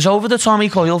 it was over the Tommy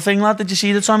Coyle thing, lad. Did you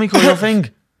see the Tommy Coyle thing?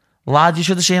 Lad, you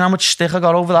should have seen how much stick I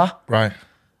got over that. Right.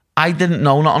 I didn't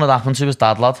know nothing had happened to his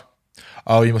dad, lad.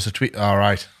 Oh, you must have tweeted. All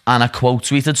right. And I quote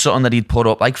tweeted something that he'd put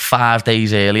up like 5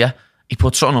 days earlier. He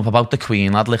put something up about the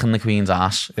Queen, lad, licking the Queen's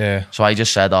ass. Yeah. So I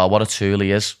just said, oh, what a tool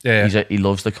he is. Yeah. He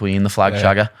loves the Queen, the flag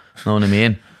shagger. Know what I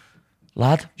mean?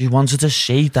 Lad, you wanted to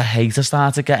see the hate I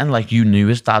started getting. Like, you knew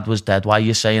his dad was dead. Why are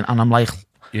you saying? And I'm like,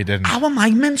 you didn't. How am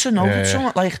I meant to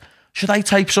know? Like, should I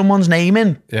type someone's name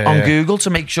in on Google to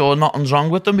make sure nothing's wrong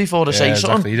with them before I say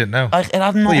something? Exactly. You didn't know. Like, it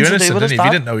had nothing to do with his dad. If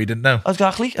you didn't know, you didn't know.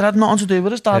 Exactly. It had nothing to do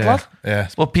with his dad, lad. Yeah.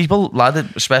 But people, lad,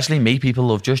 especially me, people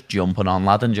love just jumping on,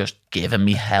 lad, and just giving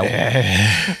me hell.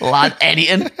 Lad,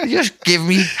 anything. Just give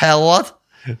me hell, lad.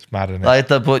 It's mad, isn't it? Like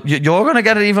but you're going to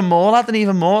get it even more, lad, and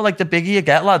even more. Like, the bigger you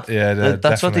get, lad. Yeah, that's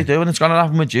definitely what they do, and it's going to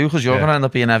happen with you because you're going to end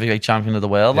up being heavyweight champion of the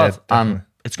world, lad. And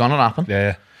it's going to happen.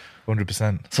 Yeah.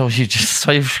 100%. So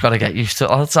you've got to get used to it.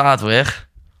 Oh, it's hard work.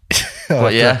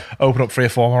 But yeah, open up 3 or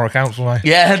 4 more accounts, won't I?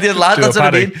 Yeah, lad, that's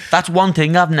what I mean. That's one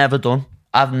thing I've never done.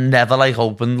 I've never like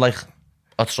opened like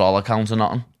a troll account or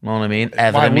nothing. You know what I mean?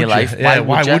 Ever in my life. Yeah,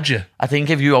 why would you? I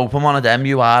think if you open one of them,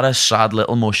 you are a sad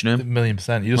little mushroom.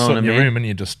 1,000,000%. You just sit in your room and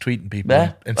you're just tweeting people,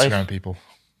 Instagram people.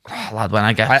 Oh, lad, when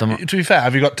I get them. To be fair,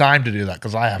 have you got time to do that?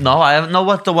 Because I haven't. No, I haven't. No,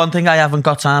 what the one thing I haven't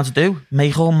got time to do?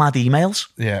 Make all mad emails.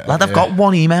 Yeah. Lad, I've got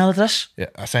one email address.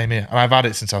 Yeah, same here. And I've had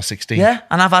it since I was 16. Yeah,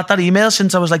 and I've had that email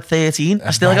since I was like 13.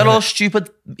 I still get all stupid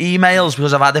emails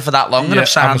because I've had it for that long and I've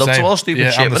signed up to all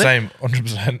stupid shit. I'm the same,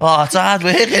 100%. Oh, it's hard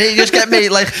work. You just get me,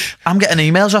 like, I'm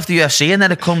getting emails off the UFC and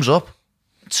then it comes up.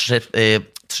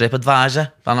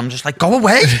 TripAdvisor, and I'm just like, go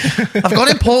away. I've got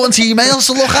important emails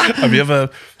to look at. Have you ever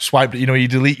swiped, you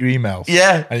delete your emails?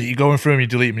 Yeah. And you're going through them, you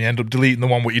delete them, you end up deleting the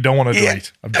one what you don't want to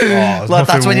delete. Lad,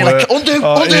 that's when you're like, undo.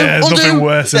 Nothing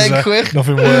worse, is there? Quick.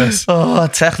 Nothing worse. Oh,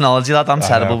 technology, lad, I'm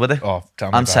terrible with it. Oh,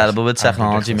 tell me I'm terrible with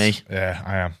technology, me. Yeah,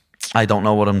 I am. I don't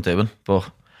know what I'm doing,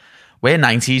 but we're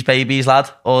 90s babies, lad.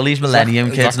 All these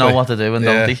millennium kids know what to do, and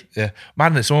don't they? Yeah.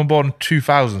 Man, someone born in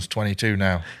 2022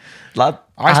 now. Lad,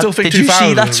 I still think did you 2000.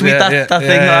 see that tweet, that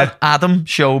thing that Adam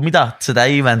showed me that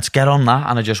today? He went, get on that.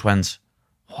 And I just went,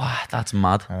 wow, that's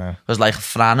mad. Because like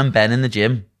Fran and Ben in the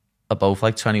gym are both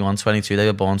like 21, 22. They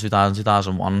were born 2000,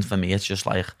 2001. For me, it's just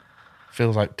like...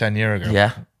 Feels like 10 years ago.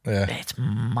 Yeah. Yeah. It's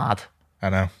mad. I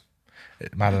know.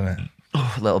 It's mad, isn't it?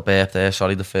 Oh, little burp there.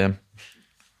 Sorry, the firm.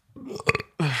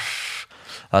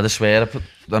 I swear, that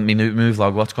my new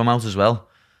vlog what's come out as well.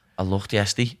 I looked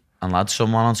yesterday, and lad,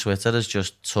 someone on Twitter has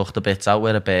just took the bits out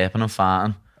where they're burping and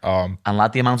farting. And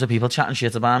lad, the amount of people chatting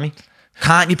shit about me.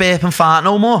 Can't you burp and fart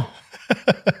no more?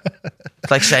 It's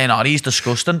like saying, oh, he's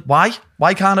disgusting. Why?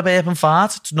 Why can't I burp and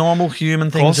fart? It's a normal human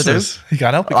thing to do. You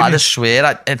can't help it. I swear,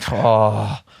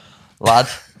 lad,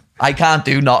 I can't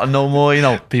do nothing no more, you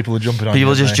know. People are jumping on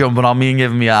People just jumping on me and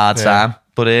giving me a hard time.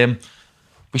 But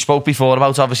we spoke before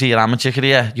about obviously your amateur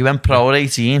career. You went pro at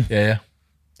 18. Yeah.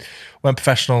 Went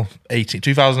professional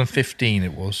 2015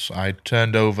 it was. I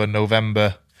turned over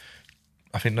November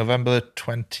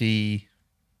 25th,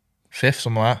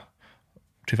 something like that.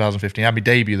 2015. I had my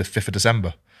debut the 5th of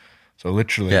December. So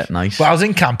literally. Yeah, nice. But I was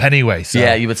in camp anyway. So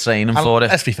yeah, you were training for it.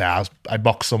 Let's be fair, I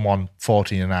boxed someone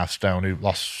 14.5 stone who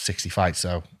lost 60 fights.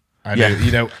 So I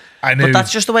knew, I knew. But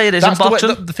that's just the way it is in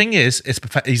boxing. The thing is,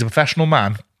 he's a professional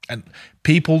man, and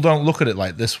people don't look at it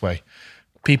like this way.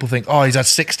 People think, oh, he's had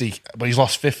 60, but he's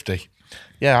lost 50.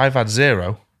 Yeah, I've had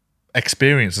 0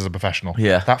 experience as a professional.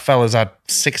 Yeah. That fella's had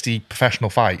 60 professional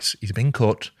fights. He's been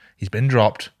cut. He's been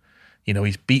dropped. You know,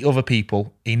 he's beat other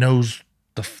people. He knows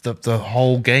the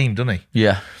whole game, doesn't he?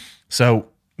 Yeah. So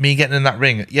me getting in that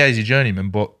ring, yeah, he's a journeyman,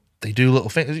 but they do little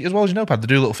things as well as you know, Pad. They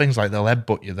do little things like they'll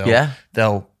headbutt you.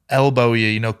 They'll elbow you,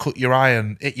 you know, cut your eye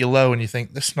and hit you low, and you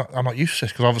think I'm not used to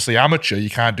this because obviously amateur you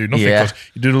can't do nothing because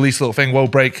you do the least little thing, whoa,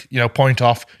 break, you know, point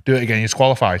off, do it again, you're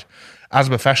disqualified. As a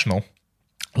professional,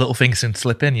 little things can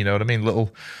slip in, you know what I mean?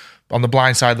 Little on the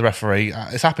blind side of the referee.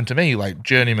 It's happened to me, like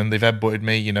journeyman, they've headbutted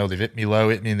me, you know, they've hit me low,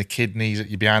 hit me in the kidneys, hit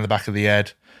you behind the back of the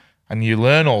head, and you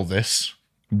learn all this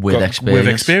with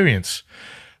experience.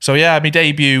 So yeah, my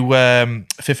debut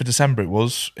 5th of December it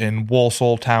was in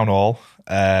Walsall Town Hall.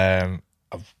 I'm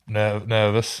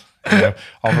nervous, you know.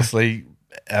 Obviously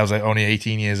I was like only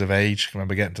 18 years of age. I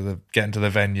remember getting to the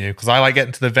venue because I like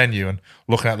getting to the venue and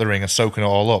looking at the ring and soaking it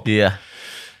all up. Yeah.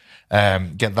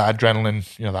 Get that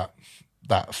adrenaline, you know,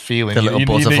 that feeling, the little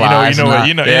butterflies. You know what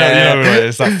it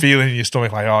is, that feeling in your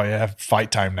stomach, like, oh yeah, fight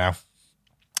time now.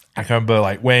 I can remember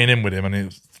like weighing in with him, and it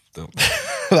was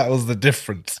that was the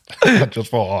difference. I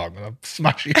just thought, oh, I'm gonna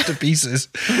smash you to pieces,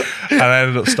 and I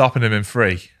ended up stopping him in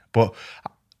 3. But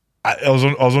I was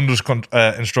under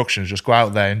instructions: just go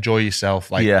out there, enjoy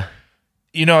yourself. Like,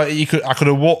 you know, I could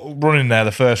have run in there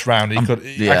the first round. I could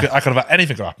have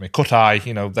anything could happen to me. Cut eye,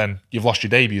 you know. Then you've lost your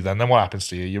debut. Then what happens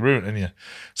to you? You're ruined, aren't you?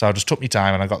 So I just took my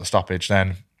time and I got the stoppage.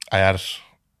 Then I had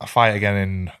a fight again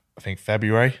in I think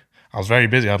February. I was very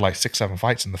busy. I had like 6-7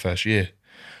 fights in the first year.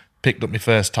 Picked up my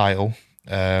first title.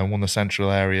 Won the Central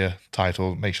Area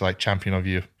title. Makes you like champion of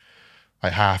you.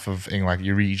 Like half of in like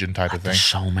your region type of thing. There's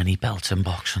so many belts in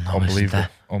boxing, though,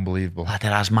 Unbelievable. That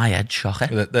has my head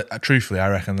shocking. Truthfully, I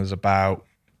reckon there's about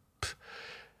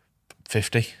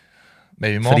 50,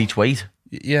 maybe more. For each weight?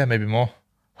 Yeah, maybe more.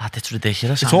 Lad, it's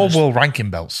ridiculous. It's all world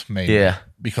ranking belts, mainly. Yeah.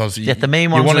 Because the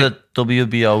main ones are the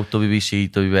WBO,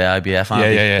 WBC, WAIBF, aren't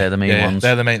they? Yeah. They're the main ones.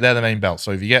 They're the main belts. So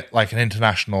if you get like an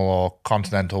international or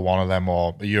continental one of them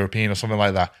or a European or something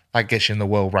like that, that gets you in the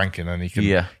world ranking, and you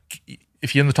can...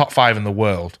 If you're in the top 5 in the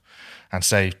world and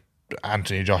say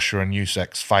Anthony Joshua and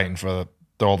Usyk fighting for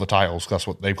all the titles, that's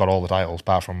what they've got, all the titles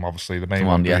apart from obviously the main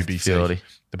one, WBC,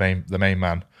 the main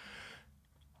man,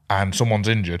 and someone's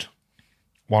injured,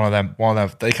 one of them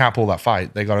they can't pull that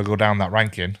fight. They got to go down that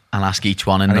ranking and ask each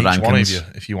one in the rankings. One of you,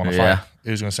 if you want to fight,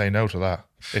 who's going to say no to that?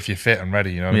 If you're fit and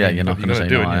ready, you know. You're not going to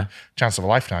do it. Chance of a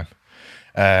lifetime.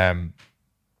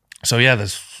 So yeah,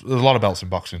 there's a lot of belts in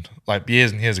boxing. Like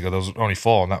years and years ago, there was only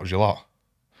 4, and that was your lot.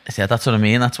 Yeah, that's what I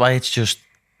mean. That's why it's just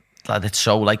like it's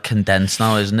so like condensed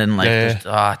now, isn't it? And like,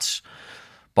 it's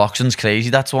boxing's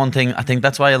crazy. That's one thing. I think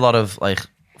that's why a lot of like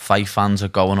fight fans are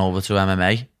going over to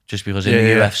MMA, just because in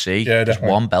the UFC, there's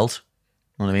one belt.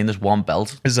 You know what I mean? There's one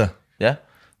belt. Is there? Yeah,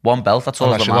 one belt. That's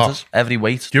all that matters. Every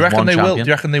weight. Do you reckon they will? Do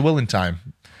you reckon they will in time?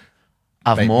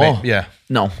 Have more? Yeah.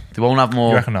 No, they won't have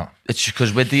more. You reckon not? It's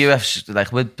because with the UFC,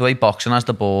 like with the way boxing has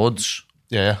the boards,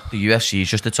 the UFC is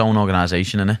just its own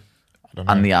organisation, innit?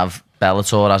 And they have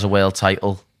Bellator as a world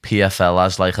title, PFL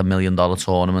as like $1 million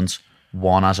tournament,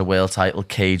 One as a world title,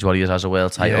 Cage Warriors as a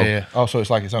world title. Yeah. Oh, so it's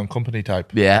like its own company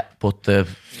type. Yeah, but the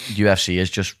UFC is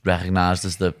just recognised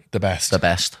as the best. The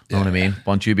best. You know what I mean?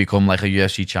 Once you become like a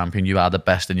UFC champion, you are the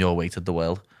best in your weight of the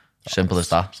world. Simple as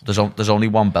that. There's only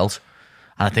one belt.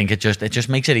 And I think it just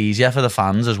makes it easier for the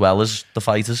fans as well as the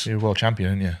fighters. You're a world champion,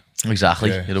 aren't you? Exactly.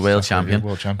 Yeah, you're a world champion. You're a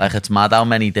world champion. Like, it's mad how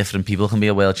many different people can be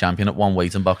a world champion at one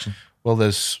weight in boxing. Well,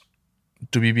 there's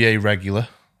WBA regular,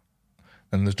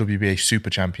 then there's WBA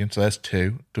super champion, so there's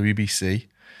 2. WBC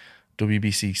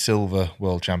silver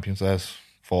world champion, so there's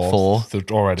 4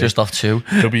 already. Just off 2.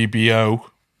 WBO,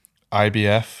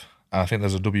 IBF, and I think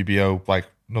there's a WBO, like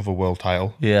another world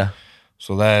title. Yeah.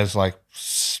 So there's like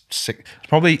 6,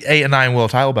 probably 8 or 9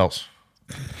 world title belts.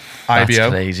 That's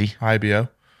IBO, crazy. IBO.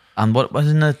 And what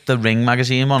wasn't the Ring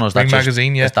magazine one? Or is that Ring just,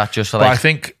 magazine, yeah. Is that just for But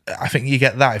like? I think you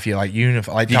get that if you like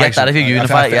unify. Like You Tyson. get that if you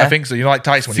unify, I think so. You know, like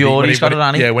Tyson. Fury's got it,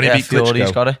 hasn't he? Yeah, when he beat Fury's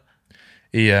Klitschko, got it.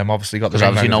 he obviously got the Because Ring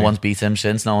obviously no magazine. one's beat him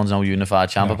since. No one's no unified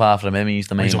champ apart from him. He's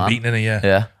the main He's man. unbeaten in a year.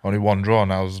 Yeah. Only one draw,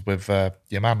 and that was with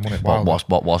your man, wasn't it?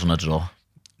 What wasn't a draw?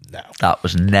 No. That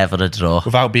was never a draw.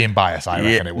 Without being biased, I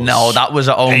reckon it was. No, that was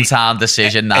an own-time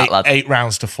decision, lad. 8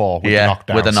 rounds to 4 with the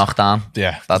knockdowns. with a knockdown.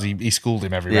 Yeah, he schooled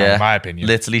him every round, in my opinion.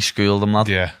 Literally schooled him, lad.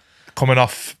 Yeah. Coming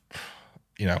off,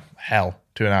 hell,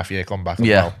 2.5-year comeback as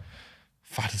Yeah. well.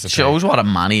 Fat as a pig. Shows what a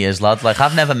man he is, lad. Like,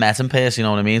 I've never met him personally, you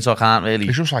know what I mean? So I can't really...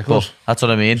 He's just like but us. That's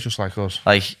what I mean. He's just like us.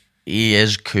 Like, he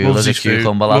is cool Loves as a his food.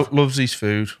 cucumber, lad. Loves his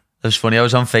food. It was funny, I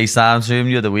was on FaceTime to him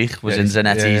the other week, was in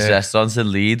Zanetti's restaurant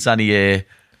in Leeds, and he,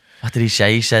 what did he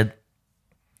say?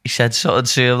 He said something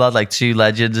to him, lad, like 2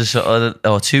 legends or something,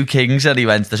 or 2 kings, and he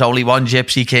went, there's only one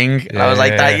gypsy king. And I was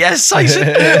like, that, yes, Tyson.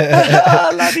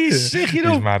 Lad, he's sick, you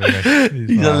know. He's mad, isn't he?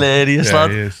 He's hilarious,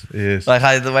 lad. He is.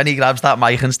 Like, when he grabs that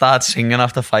mic and starts singing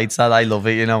after fights, lad, I love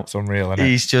it, you know. It's unreal, isn't it?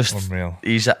 He's just, unreal.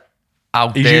 He's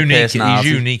out He's there unique. personality.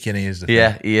 He's unique, and he is.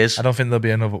 Yeah, he is. I don't think there'll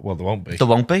be another. Well, there won't be. There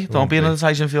won't be. There won't be another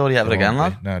Tyson Fury ever again,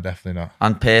 lad. No, definitely not.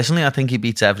 And personally, I think he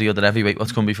beats every other heavyweight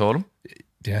what's come before him.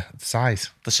 Yeah, the size.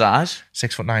 The size.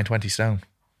 6'9", 20 stone.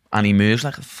 And he moves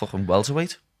like a fucking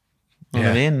welterweight. You know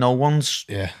what I mean? No one's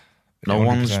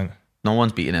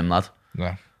beating him, lad.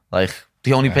 No. Like,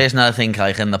 the only person I think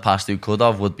like in the past who could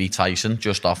have would be Tyson,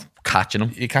 just off catching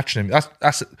him. You're catching him.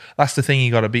 That's the thing you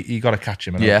got to be. You got to catch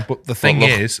him. Yeah. But the thing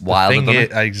is,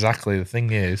 exactly. The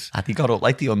thing is, had he got up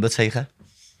like the Undertaker?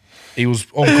 He was.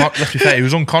 Let's be fair. He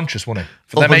was unconscious, wasn't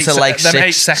he? Up until like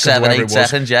 6, 7, 8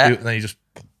 seconds. Yeah. And then he just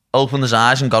opened his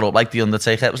eyes and got up like the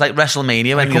Undertaker. It was like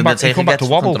WrestleMania when the Undertaker gets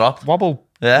to dropped. Wobble.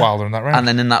 Yeah. Wilder in that round. And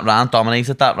then in that round,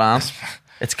 dominated that round.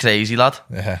 It's crazy, lad.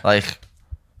 Yeah. Like,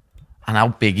 and how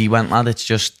big he went, lad. It's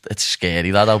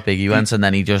scary, lad, how big he went. And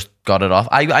then he just got it off.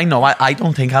 I know, I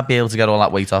don't think I'd be able to get all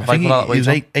that weight off. I think he was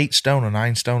 8 stone or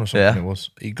 9 stone or something. It was.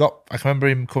 I can remember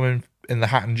him coming in the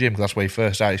Hatton gym, because that's where he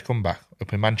first started his comeback,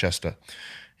 up in Manchester.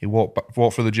 He walked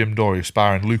through the gym door. He was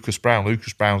sparring Lucas Brown.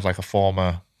 Lucas Brown's like a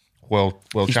former world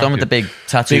champion. He's done with the big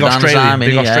tattoo big down his arm,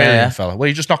 Big Australian fella. Well,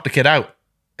 he just knocked the kid out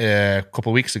a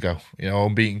couple of weeks ago.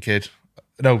 Unbeaten kid.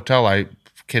 No,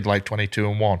 kid like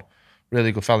 22-1.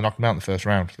 Really good fella. Knocked him out in the first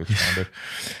round.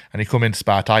 And he come in to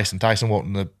spar Tyson. Tyson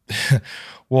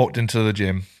walked into the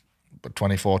gym,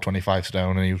 24, 25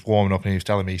 stone, and he was warming up and he was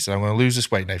telling me, he said, I'm going to lose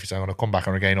this weight, Nathan. So I'm going to come back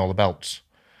and regain all the belts.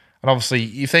 And obviously,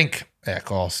 you think, yeah, of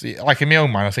course. Like in my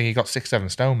own mind, I think he got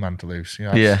 6-7 stone, man, to lose.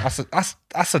 That's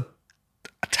a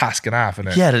task and a half,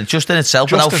 isn't it? Yeah, just in itself,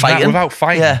 Just without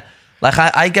fighting. Yeah. Like,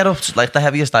 I get up to, like, the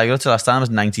heaviest I got up to last time was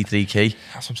 93 kg.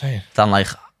 That's what I'm saying. Then, like,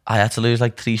 I had to lose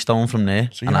like 3 stone from there.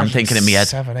 So and I'm thinking in my head,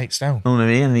 7-8 stone. You know what I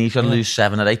mean? And he's got to lose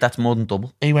 7 or 8. That's more than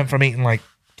double. He went from eating like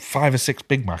 5 or 6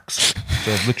 Big Macs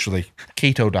to literally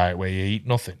keto diet where you eat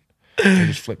nothing. You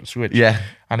just flip the switch. Yeah.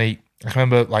 And I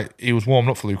remember like he was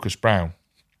warming up for Lucas Brown.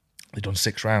 They'd done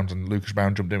 6 rounds and Lucas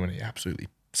Brown jumped in and he absolutely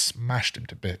smashed him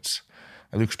to bits.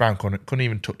 And Lucas Brown couldn't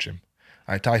even touch him.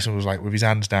 Like Tyson was like with his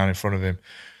hands down in front of him,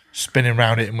 spinning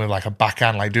around it with like a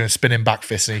backhand, like doing spinning back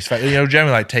fists, and he's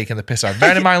generally like taking the piss out.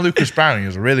 Bearing in mind, Lucas Brown, he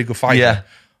was a really good fighter,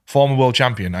 former world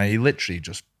champion, and he literally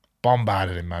just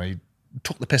bombarded him, man. He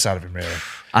took the piss out of him, really.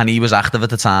 And he was active at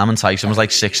the time, and Tyson was like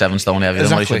 6-7 stone heavier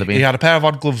than what he should have been. He had a pair of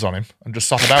odd gloves on him and just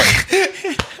soft about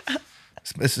him.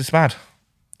 It's mad.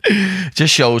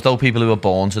 Just shows though people who are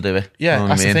born to do it. Yeah, you know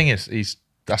that's the thing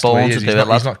that's born the way he is.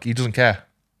 He doesn't care.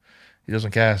 He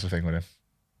doesn't care. That's the thing with him.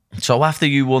 So after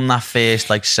you won that first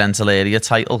like Central Area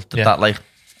title, did that like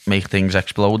make things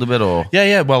explode a bit, or?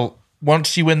 Yeah. Well,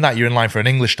 once you win that, you're in line for an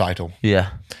English title.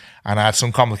 Yeah. And I had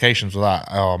some complications with that.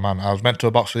 Oh man, I was meant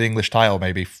to box for the English title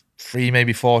maybe 3,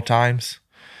 maybe 4 times.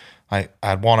 I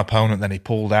had one opponent, then he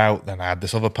pulled out. Then I had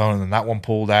this other opponent, then that one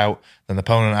pulled out. Then the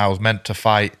opponent I was meant to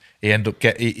fight, he ended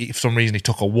up for some reason he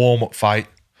took a warm-up fight.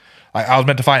 I was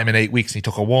meant to fight him in 8 weeks, and he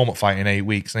took a warm-up fight in 8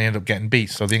 weeks, and he ended up getting beat.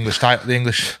 So the English title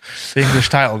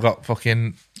got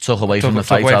fucking took away from the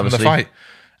fight, obviously.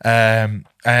 I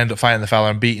ended up fighting the fella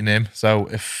and beating him. So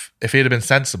if he'd have been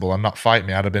sensible and not fight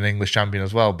me, I'd have been English champion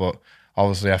as well. But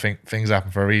obviously, I think things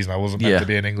happen for a reason. I wasn't meant to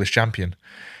be an English champion.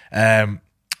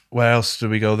 Where else did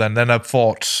we go then? Then I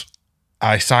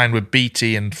signed with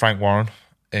BT and Frank Warren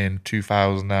in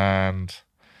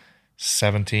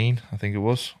 2017, I think it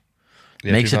was.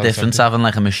 Yeah, Makes a difference having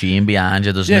like a machine behind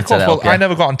you, doesn't it? Of course. Well, I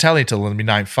never got on telly till my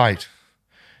 9th fight.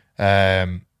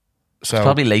 So it's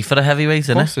probably late for a heavyweight,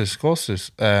 isn't it? Of course it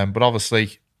is. But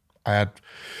obviously, I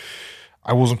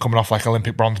wasn't coming off like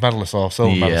Olympic bronze medalist or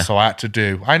silver medalist, so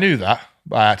I knew that,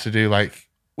 but I had to do like,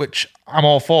 which I'm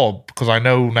all for, because I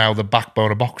know now the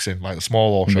backbone of boxing, like the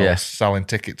small hall shows, selling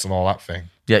tickets and all that thing.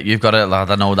 Yeah, you've got to, lad,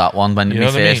 I know that one when you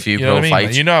first few pro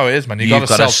fights. You know how it is, man. You've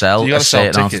got to sell tickets.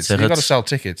 You've got to sell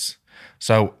tickets.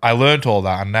 So I learned all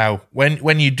that, and now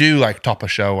when you do like top a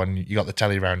show and you got the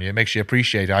telly around you, it makes you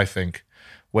appreciate, I think,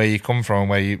 where you come from,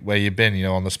 where you've been,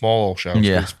 on the small hall shows.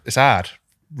 Yeah. It's hard.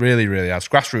 Really, really hard. It's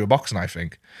grassroots boxing, I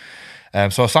think.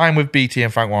 So I signed with BT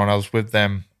and Frank Warren. I was with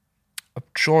them, I'm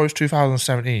sure it was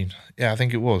 2017. Yeah, I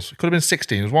think it was. It could have been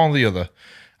 16. It was one or the other.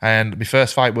 And my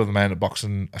first fight with them, I ended up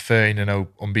boxing a 13-0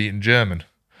 unbeaten German.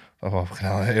 Oh,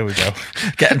 here we go.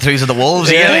 Getting through to the wolves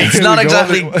here. It's not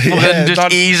exactly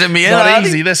just easing me in. Not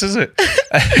easy, this, is it?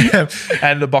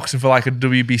 Ended up boxing for like a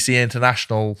WBC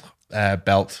international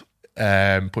belt.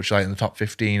 Put you like in the top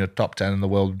 15 or top 10 in the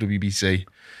world WBC.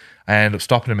 I ended up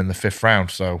stopping him in the 5th round.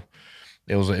 So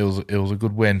it was a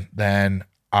good win. Then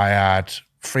I had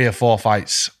 3 or 4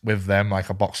 fights with them. Like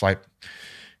I boxed like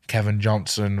Kevin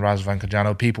Johnson, Raz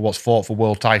Vankajano, people what's fought for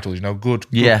world titles, good,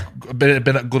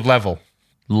 been at good level.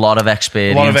 A lot of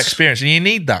experience. And you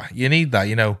need that.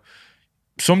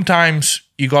 Sometimes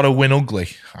you got to win ugly,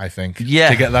 I think, to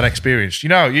get that experience.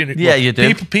 You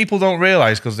do. People don't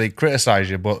realise because they criticise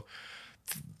you, but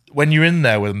when you're in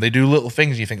there with them, they do little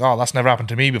things and you think, oh, that's never happened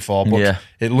to me before, but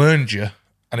it learns you.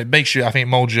 And it makes you, I think,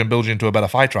 molds you and builds you into a better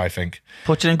fighter, I think.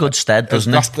 Puts you in good stead,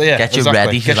 doesn't it? Get you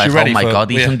ready. He's like, oh my God,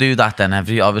 he can do that then.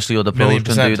 Obviously, other pros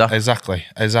can do that. Exactly.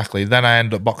 Then I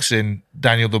ended up boxing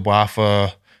Daniel Dubois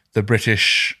for the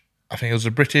British, I think it was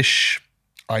the British,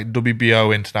 like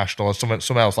WBO International or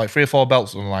something else, like 3 or 4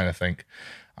 belts on the line, I think.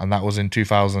 And that was in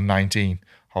 2019.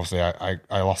 Obviously, I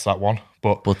lost that one.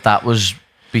 But that was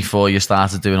before you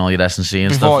started doing all your S&C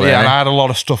and stuff. Yeah, and I had a lot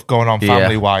of stuff going on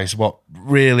family-wise. But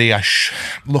really,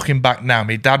 looking back now,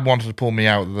 my dad wanted to pull me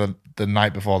out the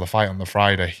night before the fight on the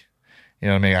Friday. You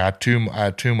know what I mean? I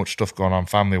had too much stuff going on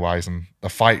family-wise, and the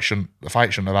fight shouldn't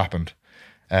have happened.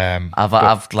 I've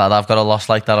got a loss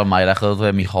like that on my record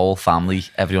where my whole family,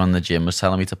 everyone in the gym was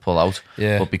telling me to pull out.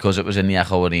 Yeah. But because it was in the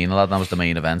Echo Arena, lad, that was the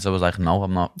main event, I was like, no,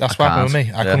 I'm not. That's what happened with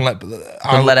me. I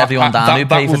couldn't let everyone down who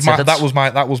paid for tickets.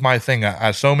 That was my thing. I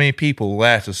had so many people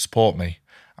there to support me.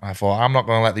 And I thought, I'm not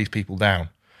going to let these people down.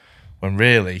 When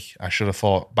really, I should have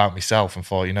thought about myself and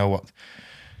thought, you know what?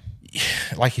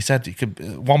 Like you said,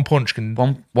 one punch can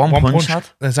one punch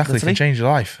exactly can change your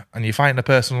life. And you're fighting a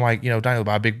person like Daniel,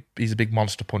 he's a big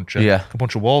monster puncher. Yeah, can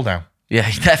punch a wall down. Yeah,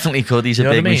 he definitely could. He's a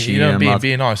big machine.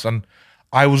 Being honest, and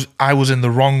I was in the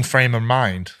wrong frame of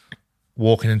mind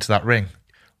walking into that ring.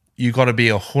 You got to be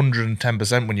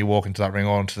 110% when you walk into that ring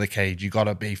or into the cage. You got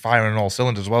to be firing on all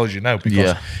cylinders as well as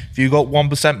because if you got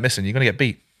 1% missing, you're going to get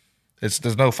beat.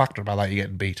 There's no factor about that, you're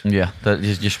getting beat. Yeah,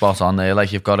 you're spot on there.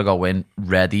 Like, you've got to go in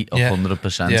ready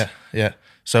 100%. Yeah.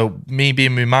 So me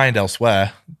being my mind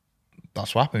elsewhere,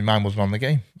 that's what happened. My mind wasn't on the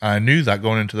game. I knew that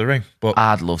going into the ring. But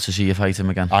I'd love to see you fight him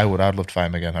again. I would. I'd love to fight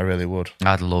him again. I really would.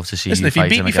 I'd love to see you fight him again.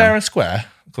 If you beat me fair and square,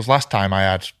 because last time I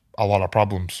had a lot of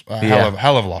problems,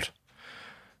 hell of a lot.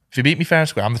 If you beat me fair and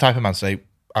square, I'm the type of man to say,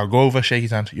 I'll go over, shake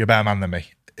his hand, you're a better man than me.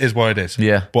 Is what it is.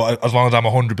 Yeah. But as long as I'm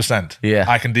 100%,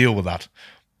 I can deal with that.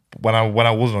 When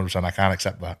I wasn't 100%, I can't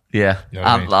accept that. Yeah,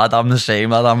 lad, I'm the same,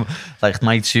 lad. I'm like,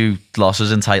 my 2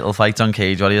 losses in title fights on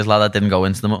Cage Warriors, lad, I didn't go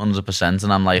into them at 100%,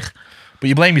 and I'm like... But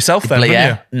you blame yourself then, don't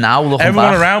you? Now, looking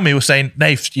Everyone back, around me was saying,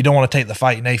 Nath, you don't want to take the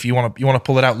fight, Nath, you want to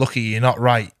pull it out, look at you, you're not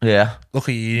right. Yeah. Look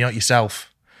at you, you're not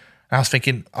yourself. And I was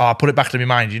thinking, I put it back to my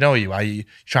mind, you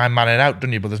try and man it out,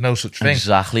 don't you? But there's no such thing.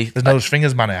 Exactly. There's no such thing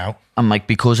as man it out. And like,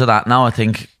 because of that now, I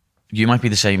think... You might be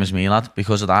the same as me, lad.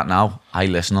 Because of that now, I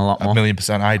listen a lot more.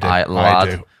 1,000,000% I do. I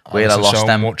do. Where I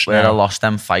lost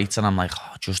them fights, and I'm like,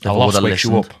 just if I would have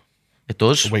listened. It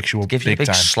does. It wakes you up. It gives you a big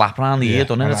time. slap around the ear,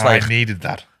 doesn't it? It's like, I needed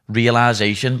that.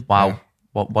 Realisation, wow,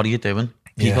 what are you doing?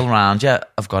 People around you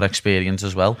have got experience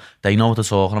as well. They know what they're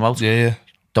talking about. Yeah.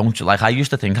 Don't you? Like, I used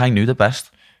to think I knew the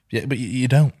best. Yeah, but you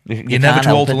don't. You're never too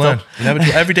old to learn.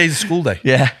 Every day's a school day.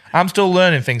 Yeah. I'm still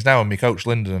learning things now with my coach,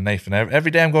 Lyndon and Nathan. Every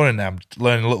day I'm going in there, I'm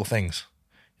learning little things.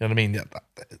 You know what I mean?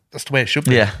 That's the way it should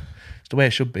be. Yeah. the way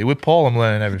it should be. With Paul, I'm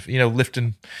learning everything.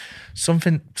 Lifting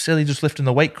something silly, just lifting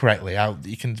the weight correctly.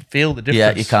 You can feel the difference.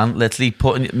 Yeah, you can literally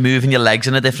moving your legs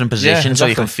in a different position so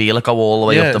you can feel it go all the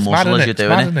way up the muscle as you're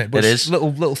doing it. But it is.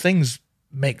 Little things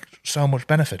make so much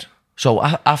benefit. So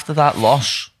after that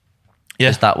loss,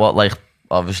 is that what, like,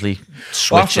 obviously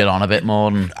switch it on a bit more?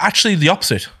 And actually, the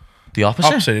opposite. The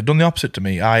opposite? It done the opposite to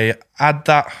me. I had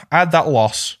that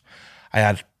loss. I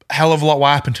had a hell of a lot what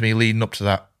happened to me leading up to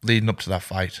that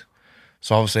fight.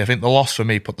 So obviously, I think the loss for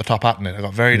me put the top hat in it. I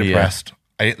got very depressed.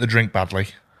 I hit the drink badly.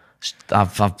 I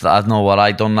don't know what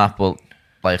I done that, but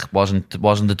like wasn't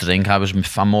the drink.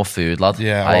 I'm more food lad.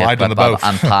 Yeah, well, I done the both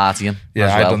and partying.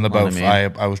 Yeah, I done the both.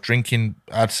 I was drinking.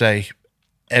 I'd say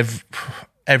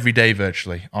every day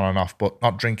virtually on and off, but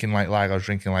not drinking like I was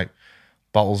drinking like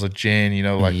bottles of gin.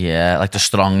 Like like the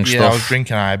strong stuff. Yeah, I was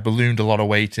drinking. I ballooned a lot of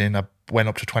weight in. I went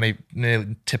up to 20,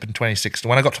 nearly tipping 26.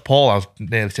 When I got to Paul, I was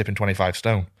nearly tipping 25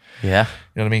 stone. Yeah.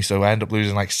 You know what I mean? So I ended up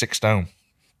losing like 6 stone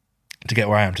to get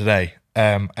where I am today.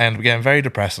 And getting very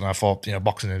depressed, and I thought,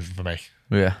 boxing isn't for me.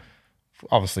 Yeah.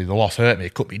 Obviously, the loss hurt me.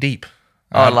 It cut me deep.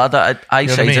 Lad, I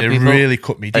say to people, it really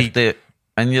cut me deep.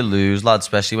 And you lose, lad,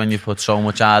 especially when you put so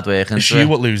much hard work into it. It's you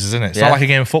what loses, isn't it? It's not like a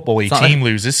game of football where your team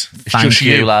loses. It's Thank just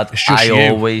you, lad. It's just I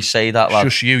always say that, lad.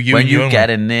 It's just you. When you get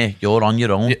in there, you're on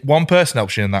your own. One person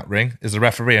helps you in that ring is the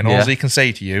referee, and all he can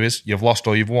say to you is, you've lost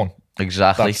or you've won.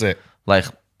 Exactly. That's it. Like,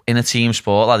 in a team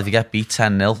sport, lad, if you get beat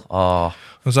 10-0,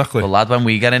 exactly. Well, lad, when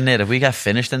we get in there, if we get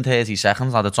finished in 30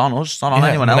 seconds, lad, it's on us. It's not on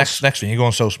anyone else. Next thing, you go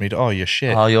on social media, you're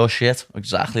shit. Oh, you're shit.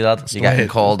 Exactly, lad. You're getting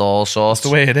called all sorts. That's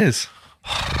the way it is.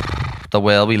 The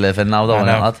world we live in now, though,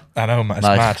 lad. I know, it's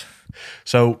mad.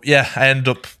 So, yeah, I ended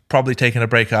up probably taking a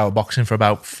break out of boxing for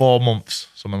about 4 months,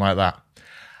 something like that.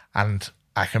 And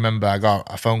I can remember I got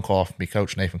a phone call from my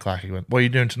coach, Nathan Clark. He went, "What are you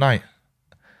doing tonight?"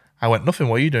 I went, "Nothing.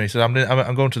 What are you doing?" He said,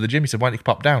 I'm going to the gym." He said, "Why don't you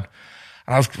pop down?"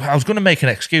 And I was going to make an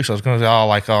excuse. I was going to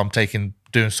say, I'm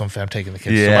doing something. I'm taking the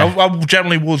kids. Yeah. I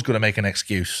generally was going to make an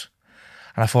excuse.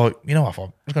 And I thought, I was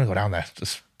going to go down there,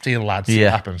 just see the lads, see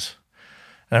what happens.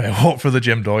 And I walked through the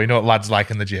gym door. You know what lads like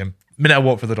in the gym. The minute I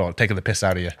walk through the door, taking the piss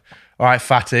out of you. All right,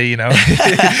 fatty, you know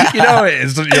how it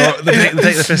is. They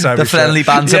take the piss out of you. The friendly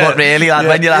banter, but really, lad,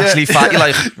 when you're actually fat, you're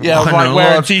like, I was like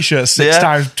wearing t-shirts 6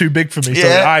 times too big for me, so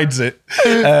it hides it.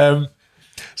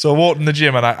 So I walked in the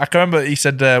gym, and I can remember he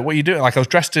said, "What are you doing?" Like, I was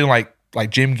dressed in like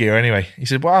gym gear anyway. He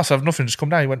said, "Well, I have nothing, just come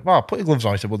down." He went, "Well, put your gloves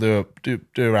on." He said, "We'll do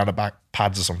a round of back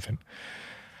pads or something."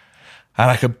 And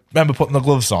I could remember putting the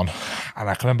gloves on, and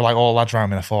I can remember like all the lads around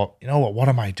me, and I thought, you know what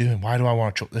am I doing? Why do I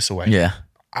want to chuck this away? Yeah.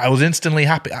 I was instantly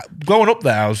happy. Going up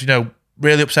there, I was,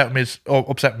 really upset with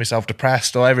myself,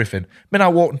 depressed or everything. When I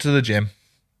walked into the gym,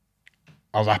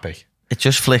 I was happy. It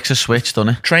just flicks a switch,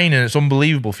 doesn't it? Training, it's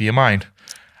unbelievable for your mind.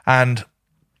 And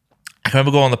I can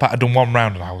remember going on the pad, I'd done 1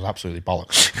 round and I was absolutely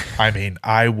bollocks. I mean,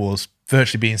 I was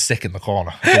virtually being sick in the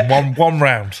corner. One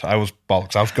round, I was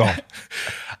bollocks. I was gone.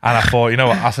 And I thought,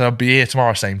 I said, I'll be here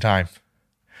tomorrow same time.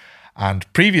 And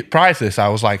prior to this, I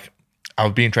was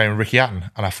being trained with Ricky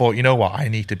Hatton, and I thought, I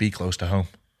need to be close to home.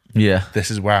 Yeah. This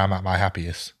is where I'm at my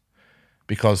happiest.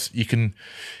 Because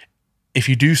if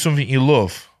you do something you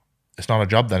love, it's not a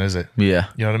job then, is it? Yeah.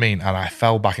 You know what I mean? And I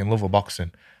fell back in love with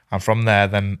boxing. And from there,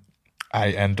 then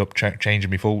I end up changing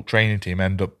my full training team,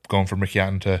 end up going from Ricky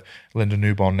Hatton to Lyndon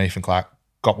Newborn, Nathan Clark,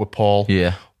 got with Paul.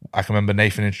 Yeah. I can remember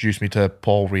Nathan introduced me to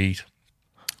Paul Reed.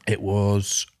 It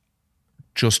was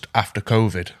just after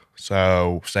COVID.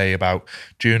 So, say about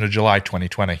June or July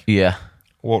 2020. Yeah.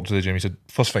 Walked to the gym. He said,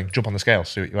 "First thing, jump on the scale,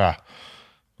 see what you are."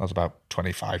 I was about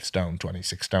 25 stone,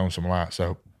 26 stone, something like that.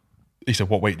 So he said,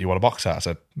 "What weight do you want to box at?" I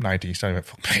said, 19 stone. He went,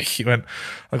 "Fuck me." He went,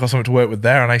 "I got something to work with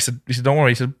there." And he said, "Don't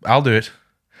worry." He said, "I'll do it."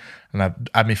 And I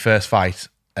had my first fight.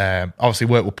 Obviously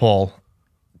worked with Paul,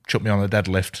 chucked me on the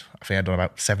deadlift. I think I'd done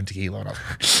about 70 kilo.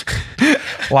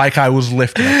 Like I was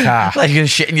lifting a car. Like you're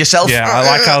shitting yourself. Yeah,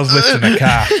 like I was lifting a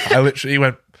car. He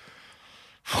went,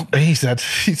 "Fuck me," he said,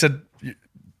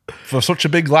 "For such a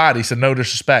big lad," he said, "no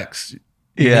disrespects.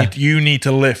 You need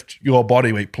to lift your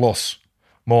body weight plus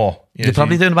more." You're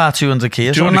probably doing about 200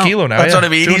 kilos. 200 kilo now. That's what I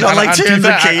mean. He's on like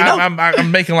 200 kilo.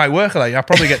 I'm making like work of that. I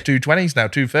probably get 220s now,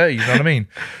 230s. You know what I mean?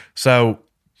 So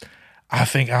I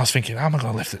was thinking, how am I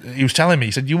going to lift it? He was telling me,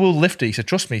 he said, "You will lift it." He said,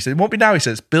 "Trust me." He said, "It won't be now." He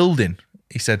said, "It's building."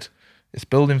 He said, "It's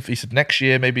building." He said, "Next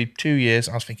year, maybe 2 years."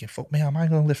 I was thinking, fuck me, how am I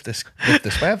going to lift this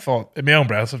way? I thought, in my own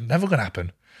breath, it's never going to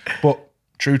happen. But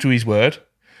true to his word,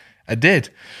 I did.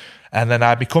 And then I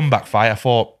had my comeback fight. I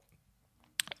thought,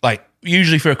 like,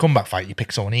 usually for a comeback fight, you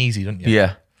pick someone easy, don't you?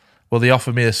 Yeah. Well, they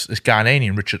offered me this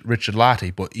Ghanaian, Richard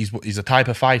Larty, but he's a type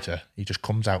of fighter. He just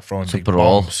comes out throwing big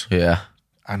bombs. Yeah.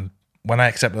 And when I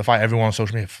accepted the fight, everyone on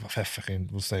social media fucking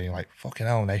was saying like, fucking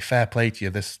hell, mate, fair play to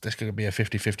you. This could be a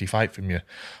 50-50 fight from you.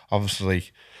 Obviously,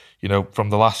 you know, from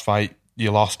the last fight, you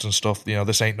lost and stuff. You know,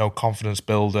 this ain't no confidence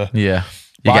builder. Yeah.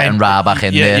 You're getting right back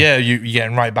in there. Yeah, you're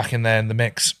getting right back in there in the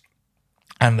mix.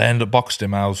 And I ended up boxed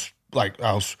him. I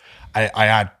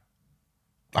had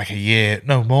like a year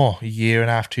and a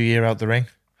half, 2 years out the ring.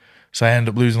 So I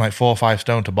ended up losing like 4 or 5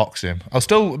 stone to box him. I was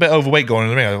still a bit overweight going in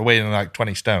the ring. I was weighing like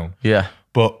 20 stone. Yeah.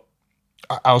 But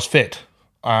I was fit.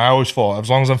 I always thought, as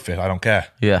long as I'm fit, I don't care.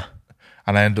 Yeah.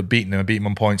 And I ended up beating him. I beat him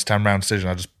on points, 10-round decision.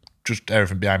 I just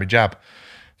everything behind my jab.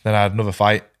 Then I had another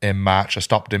fight in March. I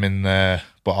stopped him in there,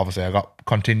 but obviously I got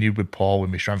continued with Paul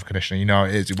with my strength conditioning. You know,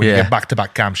 it is when you get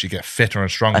back-to-back camps, you get fitter and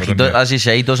stronger. Like as you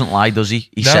say, he doesn't lie, does he?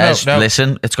 He says,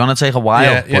 "Listen, it's going to take a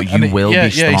while, but you will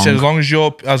be strong." Yeah, he said, as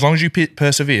long as you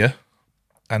persevere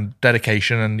and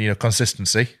dedication and, you know,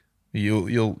 consistency,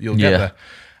 you'll get there.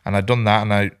 And I'd done that,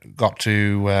 and I got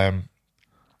to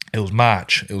it was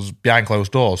March. It was behind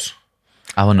closed doors.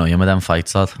 I would know you with them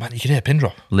fights, lad. Man, you could hear a pin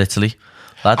drop. Literally.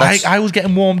 Lad, I was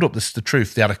getting warmed up. This is the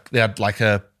truth. They had like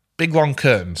a big long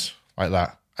curtains like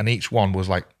that, and each one was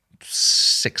like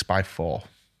 6x4,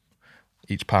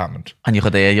 each apartment. And you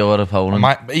could hear your opponent.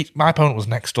 My opponent was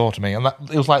next door to me, and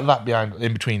it was like that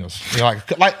in between us. You know,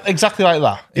 like exactly like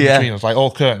that in between us, like all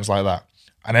curtains like that.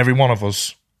 And every one of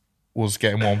us was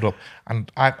getting warmed up.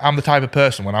 And I'm the type of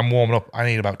person, when I'm warming up, I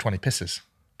need about 20 pisses.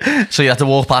 So you had to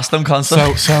walk past them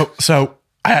constantly. So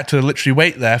I had to literally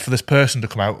wait there for this person to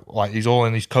come out. Like, he's all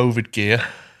in his COVID gear.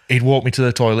 He'd walk me to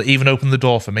the toilet, even open the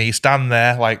door for me. He'd stand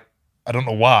there, like, I don't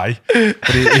know why,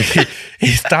 but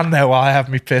he'd stand there while I have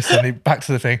me pissed, and he'd back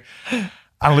to the thing.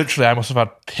 And literally, I must have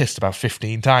had pissed about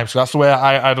 15 times. So that's the way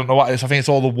I don't know what it is. I think it's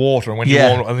all the water, and when you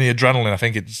warm up, and the adrenaline, I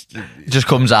think it just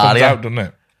comes out, doesn't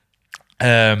it?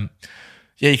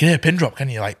 You can hear a pin drop, can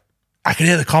you? Like, I can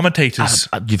hear the commentators.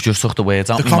 You've just took the words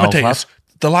out. The commentators.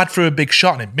 The lad threw a big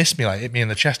shot and it missed me, like hit me in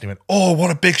the chest. And he went, "Oh, what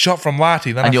a big shot from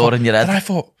Larty!" Then you're in your head. And I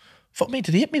thought, "Fuck me,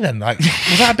 did he hit me then? Like,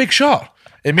 was that a big shot?"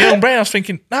 In my own brain, I was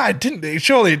thinking, "Nah, it didn't.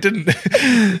 Surely it didn't."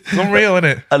 It's unreal, isn't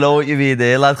it? I know what you mean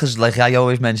there, lad. Because like I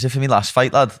always mentioned for me last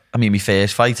fight, lad. I mean, my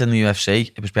first fight in the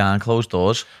UFC, it was behind closed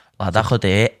doors. Lad, I could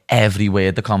hear every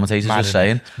word the commentators were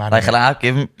saying. Like, and I've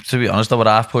given, to be honest, that would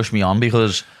have pushed me on,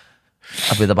 because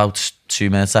with about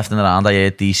 2 minutes left in the round, I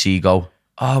heard DC go,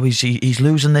 "Oh, he's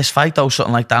losing this fight though,"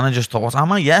 something like that. And I just thought,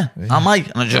 am I? Yeah, am I?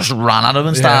 And I just ran at him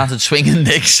and started swinging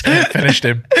dicks. Finished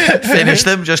him.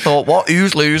 Just thought, what?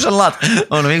 Who's losing, lad? You know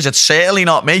what I mean? It's certainly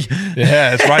not me.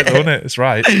 Yeah, it's right, isn't it? It's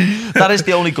right. That is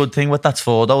the only good thing with that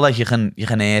sport, though. Like, you can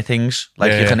hear things.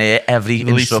 Like, you can hear every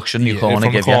instruction your corner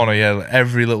give you.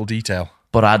 Every little detail.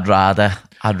 But I'd rather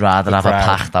have a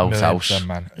packed out house.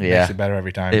 Man. It makes it better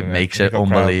every time. It makes it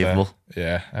unbelievable.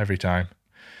 Yeah, every time.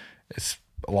 It's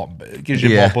a lot. It gives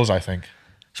you more buzz, I think.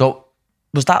 So,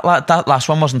 was that last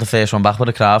one wasn't the first one back with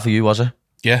the crowd for you, was it?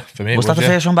 Yeah, for me. Was that the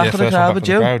first one back with the crowd with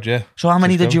you? Yeah. So how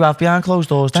many did you have behind closed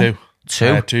doors then? 2.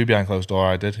 I had 2 behind closed door.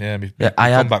 I did. Yeah, I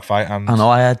had comeback fight. And I know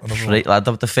I had 3. Like,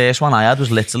 the first one I had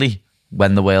was literally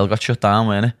when the world got shut down,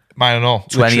 wasn't it? Mine and all.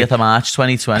 20th of March,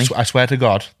 2020. I swear to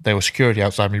God, there was security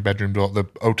outside my bedroom door, the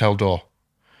hotel door.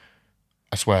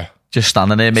 I swear. Just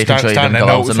standing there making sure you didn't go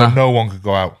out. So no one could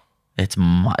go out. It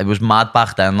was mad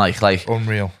back then. Like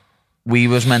unreal. We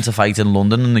was meant to fight in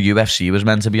London, and the UFC was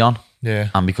meant to be on. Yeah.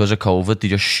 And because of COVID, they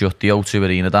just shut the O2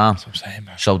 Arena down. That's what I'm saying,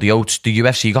 man. So the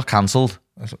UFC got cancelled.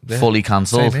 Fully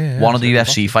cancelled. One of the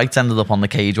UFC fights ended up on the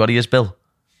Cage Warriors bill,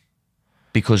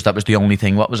 because that was the only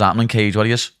thing what was happening, Cage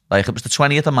Warriors. Like, it was the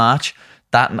 20th of March,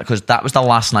 because that was the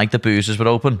last night the boozers were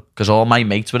open, because all my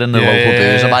mates were in the local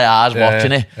boozer by ours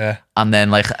watching it. Yeah. And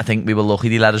then, like, I think we were lucky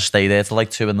they let us stay there till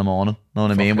like 2 a.m. Know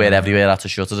what I mean? Where everywhere had to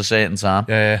shut at a certain time.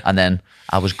 Yeah. And then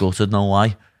I was gutted, know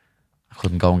why? I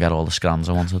couldn't go and get all the scrams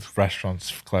I wanted.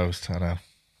 Restaurants closed, I know.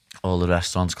 All the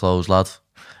restaurants closed, lad.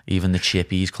 Even the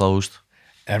Chippies closed.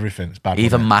 Everything's bad.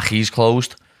 Even Mackey's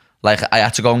closed. Like, I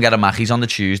had to go and get a Mackey's on the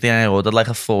Tuesday, and I ordered like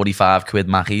a 45 quid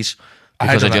Mackey's,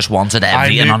 because I just wanted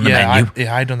everything on the menu.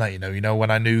 I done that, you know,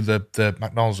 when I knew the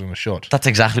McDonald's was going to shut. That's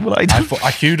exactly what I did.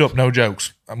 I queued up, no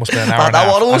jokes. I must have been an hour and a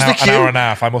half. An hour and a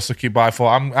half. I must have queued, but I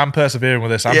thought, I'm persevering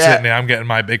with this. I'm sitting here, I'm getting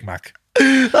my Big Mac.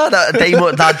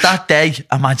 that day,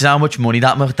 imagine how much money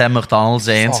that McDonald's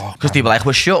earned, because they were like,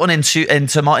 we're shutting in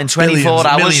 24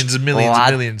 hours. Millions and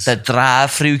millions. The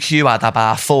drive-through queue had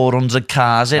about 400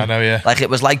 cars in. I know, yeah. Like, it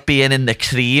was like being in the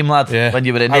cream, lad, when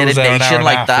you were in a nation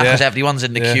like that, because everyone's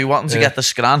in the queue wanting to get the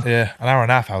scran. Yeah, an hour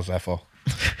and a half I was there for.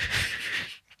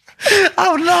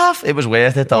 Hour and a half. It was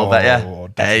worth it though, but yeah.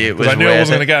 Hey, it was I knew I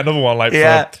wasn't going to get another one, like,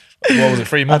 What was it,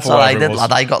 3 months? That's what I did,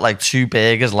 lad. I got like 2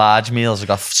 burgers, large meals. I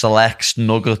got selects,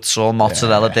 nuggets, or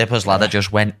mozzarella dippers, lad. I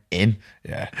just went in.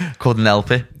 Yeah. Couldn't help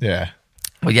it. Yeah.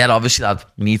 But yeah, obviously, lad,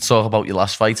 we need to talk about your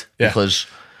last fight because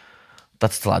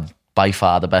that's, lad, by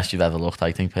far the best you've ever looked,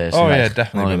 I think, personally. Oh, yeah, like,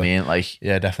 definitely. You know what I mean? Like,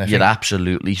 yeah, definitely. You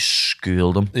absolutely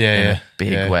schooled him in a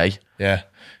big way. Yeah.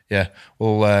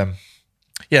 Well,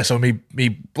 so me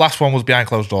last one was behind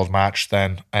closed doors match.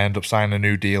 Then I ended up signing a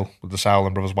new deal with the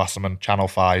Sauerland Brothers Wasserman, Channel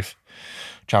 5.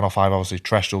 Channel 5, obviously,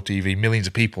 terrestrial TV, millions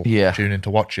of people tune in to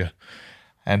watch you.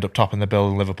 I ended up topping the bill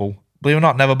in Liverpool. Believe it or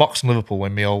not, never boxed in Liverpool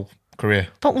in my whole career.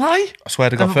 Don't lie. I swear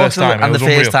to God, first time. And the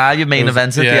first time you main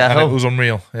evented the Echo. It was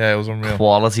unreal. Yeah, it was unreal.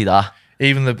 Quality, that.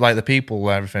 Even the people,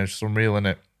 everything, it's just unreal,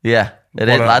 innit? Yeah, it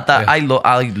is. Lad, that,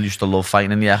 I used to love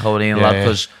fighting in the Echo Arena, lad,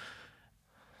 because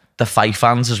the fight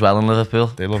fans as well in Liverpool,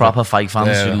 they love proper fight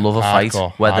fans who love a fight,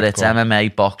 whether it's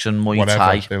MMA, boxing, Muay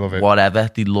Thai, they love it. Whatever,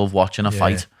 they love watching a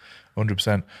fight.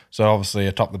 100%. So obviously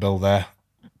I topped the bill there,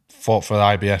 fought for the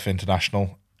IBF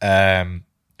International. The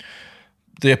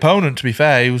opponent, to be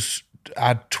fair, he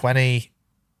had 20,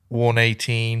 won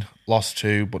 18, lost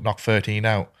 2, but knocked 13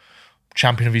 out.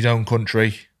 Champion of his own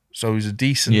country. So he's a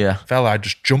decent fella. I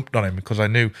just jumped on him because I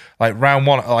knew, like, round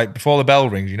 1, like, before the bell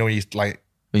rings, he's like,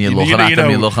 when you're looking at them,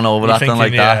 you're looking over at them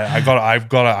like that. I've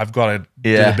got to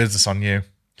do the business on you.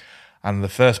 And the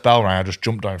first bell rang, I just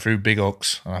jumped on, threw big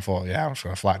hooks, and I thought, I'm just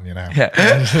going to flatten you now. Yeah.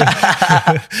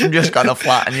 I'm just going to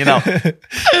flatten you now.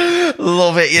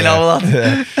 Love it, you know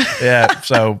that.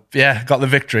 So got the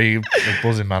victory. It was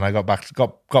buzzing, man. I got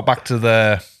back to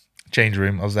the change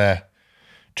room. I was there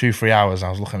 2-3 hours, and I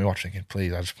was looking at my watch thinking,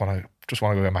 please, I just want to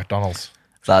go to McDonald's.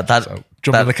 So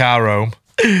jumped in the car home.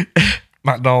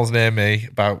 McDonald's near me,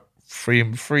 about 3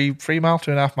 mile,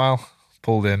 2.5 mile.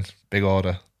 Pulled in, big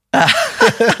order.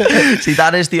 See,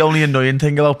 that is the only annoying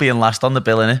thing about being last on the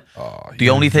bill, innit? The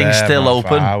only thing still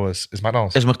open is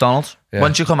McDonald's. Yeah.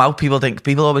 Once you come out,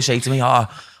 people always say to me,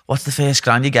 what's the first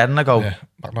grand you get? And I go,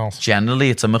 McDonald's. Generally,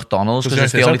 it's a McDonald's because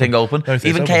it's the only thing open.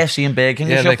 Even KFC and Burger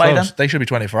King are shut by then. They should be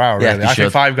 24 hour, really. I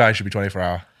think Five Guys should be 24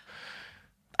 hour.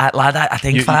 Lad, I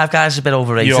think Five Guys is a bit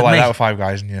overrated. You're like that with Five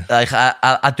Guys, and like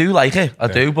I do like it. I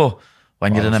do, but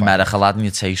when you're in America, lad, and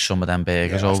you taste some of them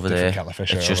burgers over there,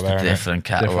 it's just a different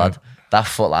kettle, lad. That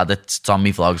foot, lad, it's on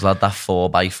me vlogs, lad. That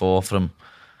 4x4 from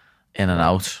In and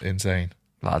Out, insane,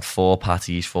 lad. 4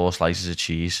 patties, 4 slices of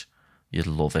cheese. You'd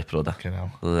love it, brother.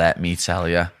 Let me tell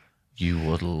you, you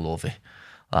would love it,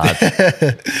 lad.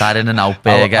 That In and Out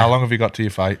burger. How long have you got to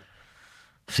your fight?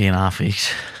 3.5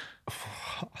 weeks.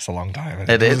 That's a long time.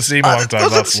 It doesn't seem a long time. It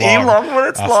doesn't seem long, but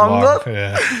it's long.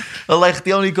 Yeah. Well, like,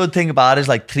 the only good thing about it is,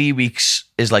 like, 3 weeks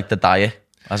is like the diet.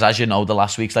 As you know, the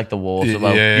last week's like the water.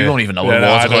 Well, you don't even know what a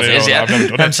water cut is yet.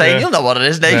 I'm saying you'll know what it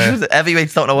is, Dave.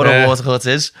 Heavyweights don't know what a water cut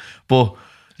is. But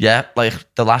yeah, like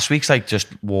the last week's like just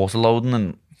water loading,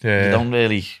 and you don't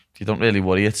really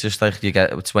worry. It's just like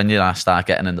it's when you start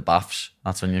getting in the baths.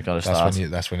 That's when you've got to start.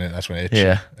 That's when it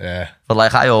hits. Yeah. But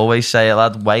like I always say,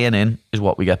 lad, weighing in is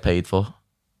what we get paid for.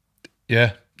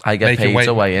 Yeah. I get paid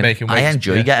to weigh in. I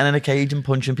enjoy getting in a cage and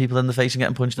punching people in the face and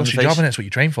getting punched in the face. That's your job, and it's what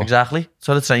you train for. Exactly. That's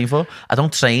what I train for. I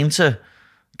don't train to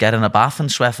get in a bath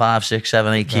and sweat 5, 6,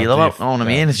 7, 8 kilo out. You know what I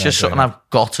mean? It's just something I've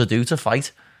got to do to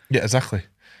fight. Yeah, exactly.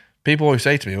 People always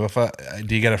say to me,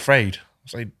 do you get afraid?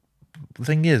 It's like, the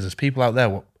thing is, there's people out there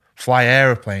what fly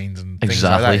aeroplanes and things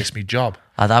like that. It's my job.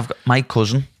 I've got my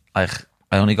cousin, like,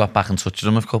 I only got back in touch with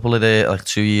him a couple of days, like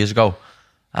 2 years ago.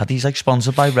 He's like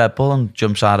sponsored by Red Bull and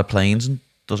jumps out of planes and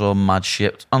does all mad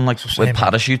shit on like with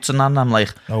parachutes and that, and I'm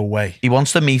like, no way. He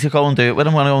wants me to go and do it with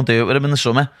him when I go and do it with him in the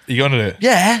summer. You gonna do it?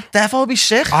 Yeah, definitely be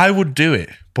sick. I would do it,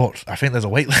 but I think there's a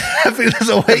weight limit.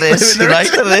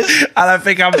 Right? And I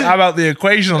think I'm out the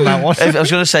equation on that one. I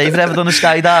was going to say, have you ever done a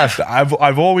skydive?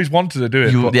 I've always wanted to do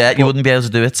it. You wouldn't be able to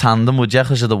do it tandem, would you?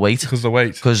 Because of the weight.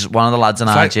 Because one of the lads in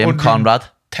our gym, Conrad,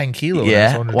 10 kilos.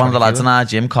 Yeah, one of the lads in our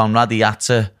gym, Conrad, he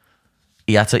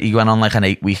went on like an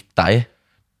 8-week diet.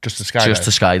 Just to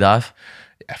skydive.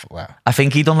 Yeah, fuck that. I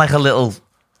think he done like a little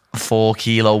 4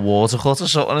 kilo water cut or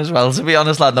something as well, to be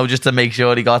honest, lad. No, just to make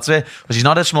sure he got to it. Because he's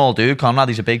not a small dude, Conrad.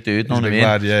 He's a big dude, know what I mean?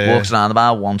 Lad, Walks around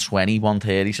about 120,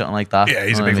 130, something like that. Yeah,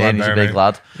 he's a big lad. He's a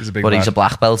big lad. He's a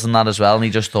black belt in that as well. And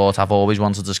he just thought, I've always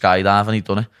wanted to skydive, and he'd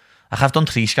done it. I have done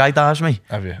 3 skydives, me.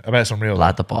 Have you? I bet it's unreal.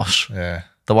 Lad, the boss. Yeah.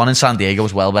 The one in San Diego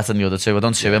was well better than the other 2. I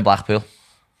done 2 in Blackpool.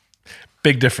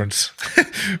 Big difference.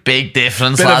 Big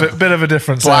difference, lad. Bit of a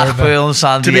difference. Blackpool and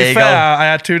San Diego. To be fair, I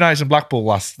had 2 nights in Blackpool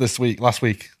last week.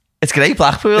 It's great,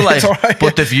 Blackpool, like, right,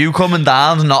 but the view coming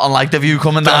down is not unlike the view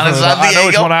coming down in San Diego. I know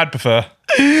which one I'd prefer.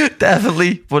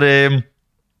 Definitely, but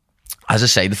As I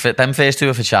say, them first two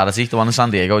are for charity. The one in San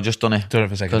Diego, I just done it. Done it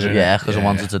for a second. Because I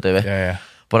wanted to do it. Yeah.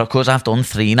 But of course, I've done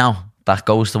 3 now. That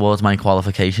goes towards my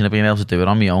qualification of being able to do it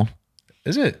on my own.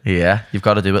 Is it? Yeah, you've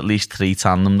got to do at least 3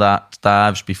 tandem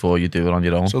dives before you do it on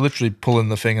your own. So literally pulling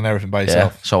the thing and everything by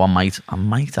yourself. So I might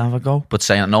have a go. But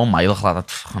saying no mile, lad,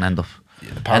 I'd fucking end up.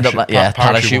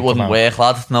 Parachute wouldn't work,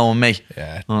 lad. Knowing me.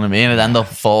 Yeah. Know what I mean? I'd end up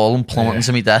falling, plummeting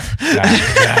to me death.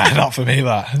 Nah, not for me,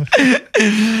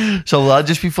 that. So, lad,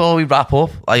 just before we wrap up,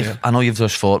 I know you've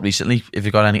just fought recently. Have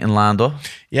you got anything lined up?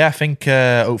 Yeah, I think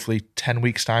hopefully 10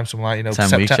 weeks time, something like,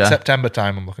 10 weeks, September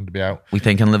time. I'm looking to be out. We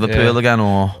thinking Liverpool again,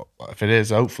 or if it is,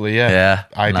 hopefully, yeah.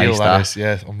 Ideal, nice that is.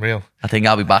 Yeah, unreal. I think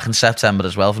I'll be back in September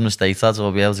as well from the States, lads, so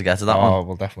we'll be able to get to that one. Oh,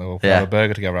 we'll definitely. We'll have a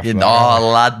burger together after that. Oh,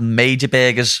 lad, major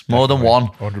burgers. More than one.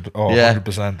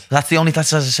 100%.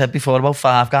 That's as I said before about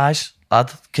Five Guys.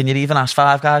 Lad, can you even ask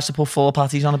Five Guys to put 4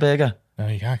 patties on a burger? No,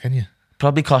 you can't, can you?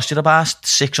 Probably cost you about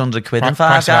 600 quid in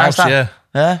Five Guys. Yeah.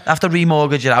 Have to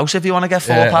remortgage your house if you want to get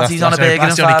 4 patties on a burger.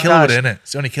 That's the only killer, isn't it?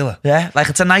 It's the only killer. Yeah, like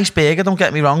it's a nice burger, don't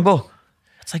get me wrong, but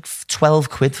it's like 12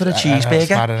 quid for a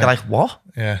cheeseburger. You're like, what?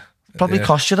 Yeah. Probably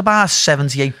cost you about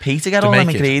 78p to get all them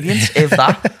ingredients, if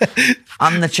that.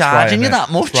 And they're charging you that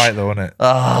much. It's right though, isn't it?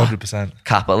 100%.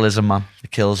 Capitalism, man.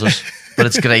 It kills us. But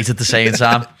it's great at the same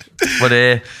time. But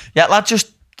yeah, lad,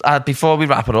 just before we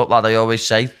wrap it up, lad, I always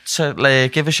say,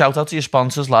 give a shout out to your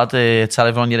sponsors, lad. Tell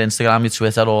everyone your Instagram, your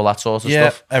Twitter, all that sort of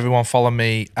stuff. Yeah, everyone follow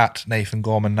me at Nathan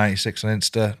Gorman 96 on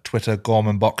Insta, Twitter,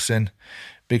 Gorman Boxing.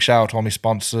 Big shout out to all my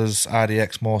sponsors,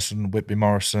 RDX Mawson, Whitby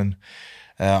Morrison,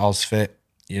 Ozfit.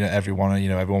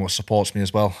 Everyone what supports me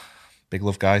as well. Big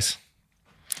love, guys.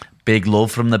 Big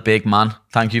love from the big man.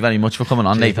 Thank you very much for coming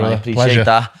on, Nathan. I appreciate Pleasure.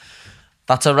 that.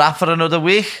 That's a wrap for another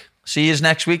week. See you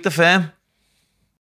next week, the firm.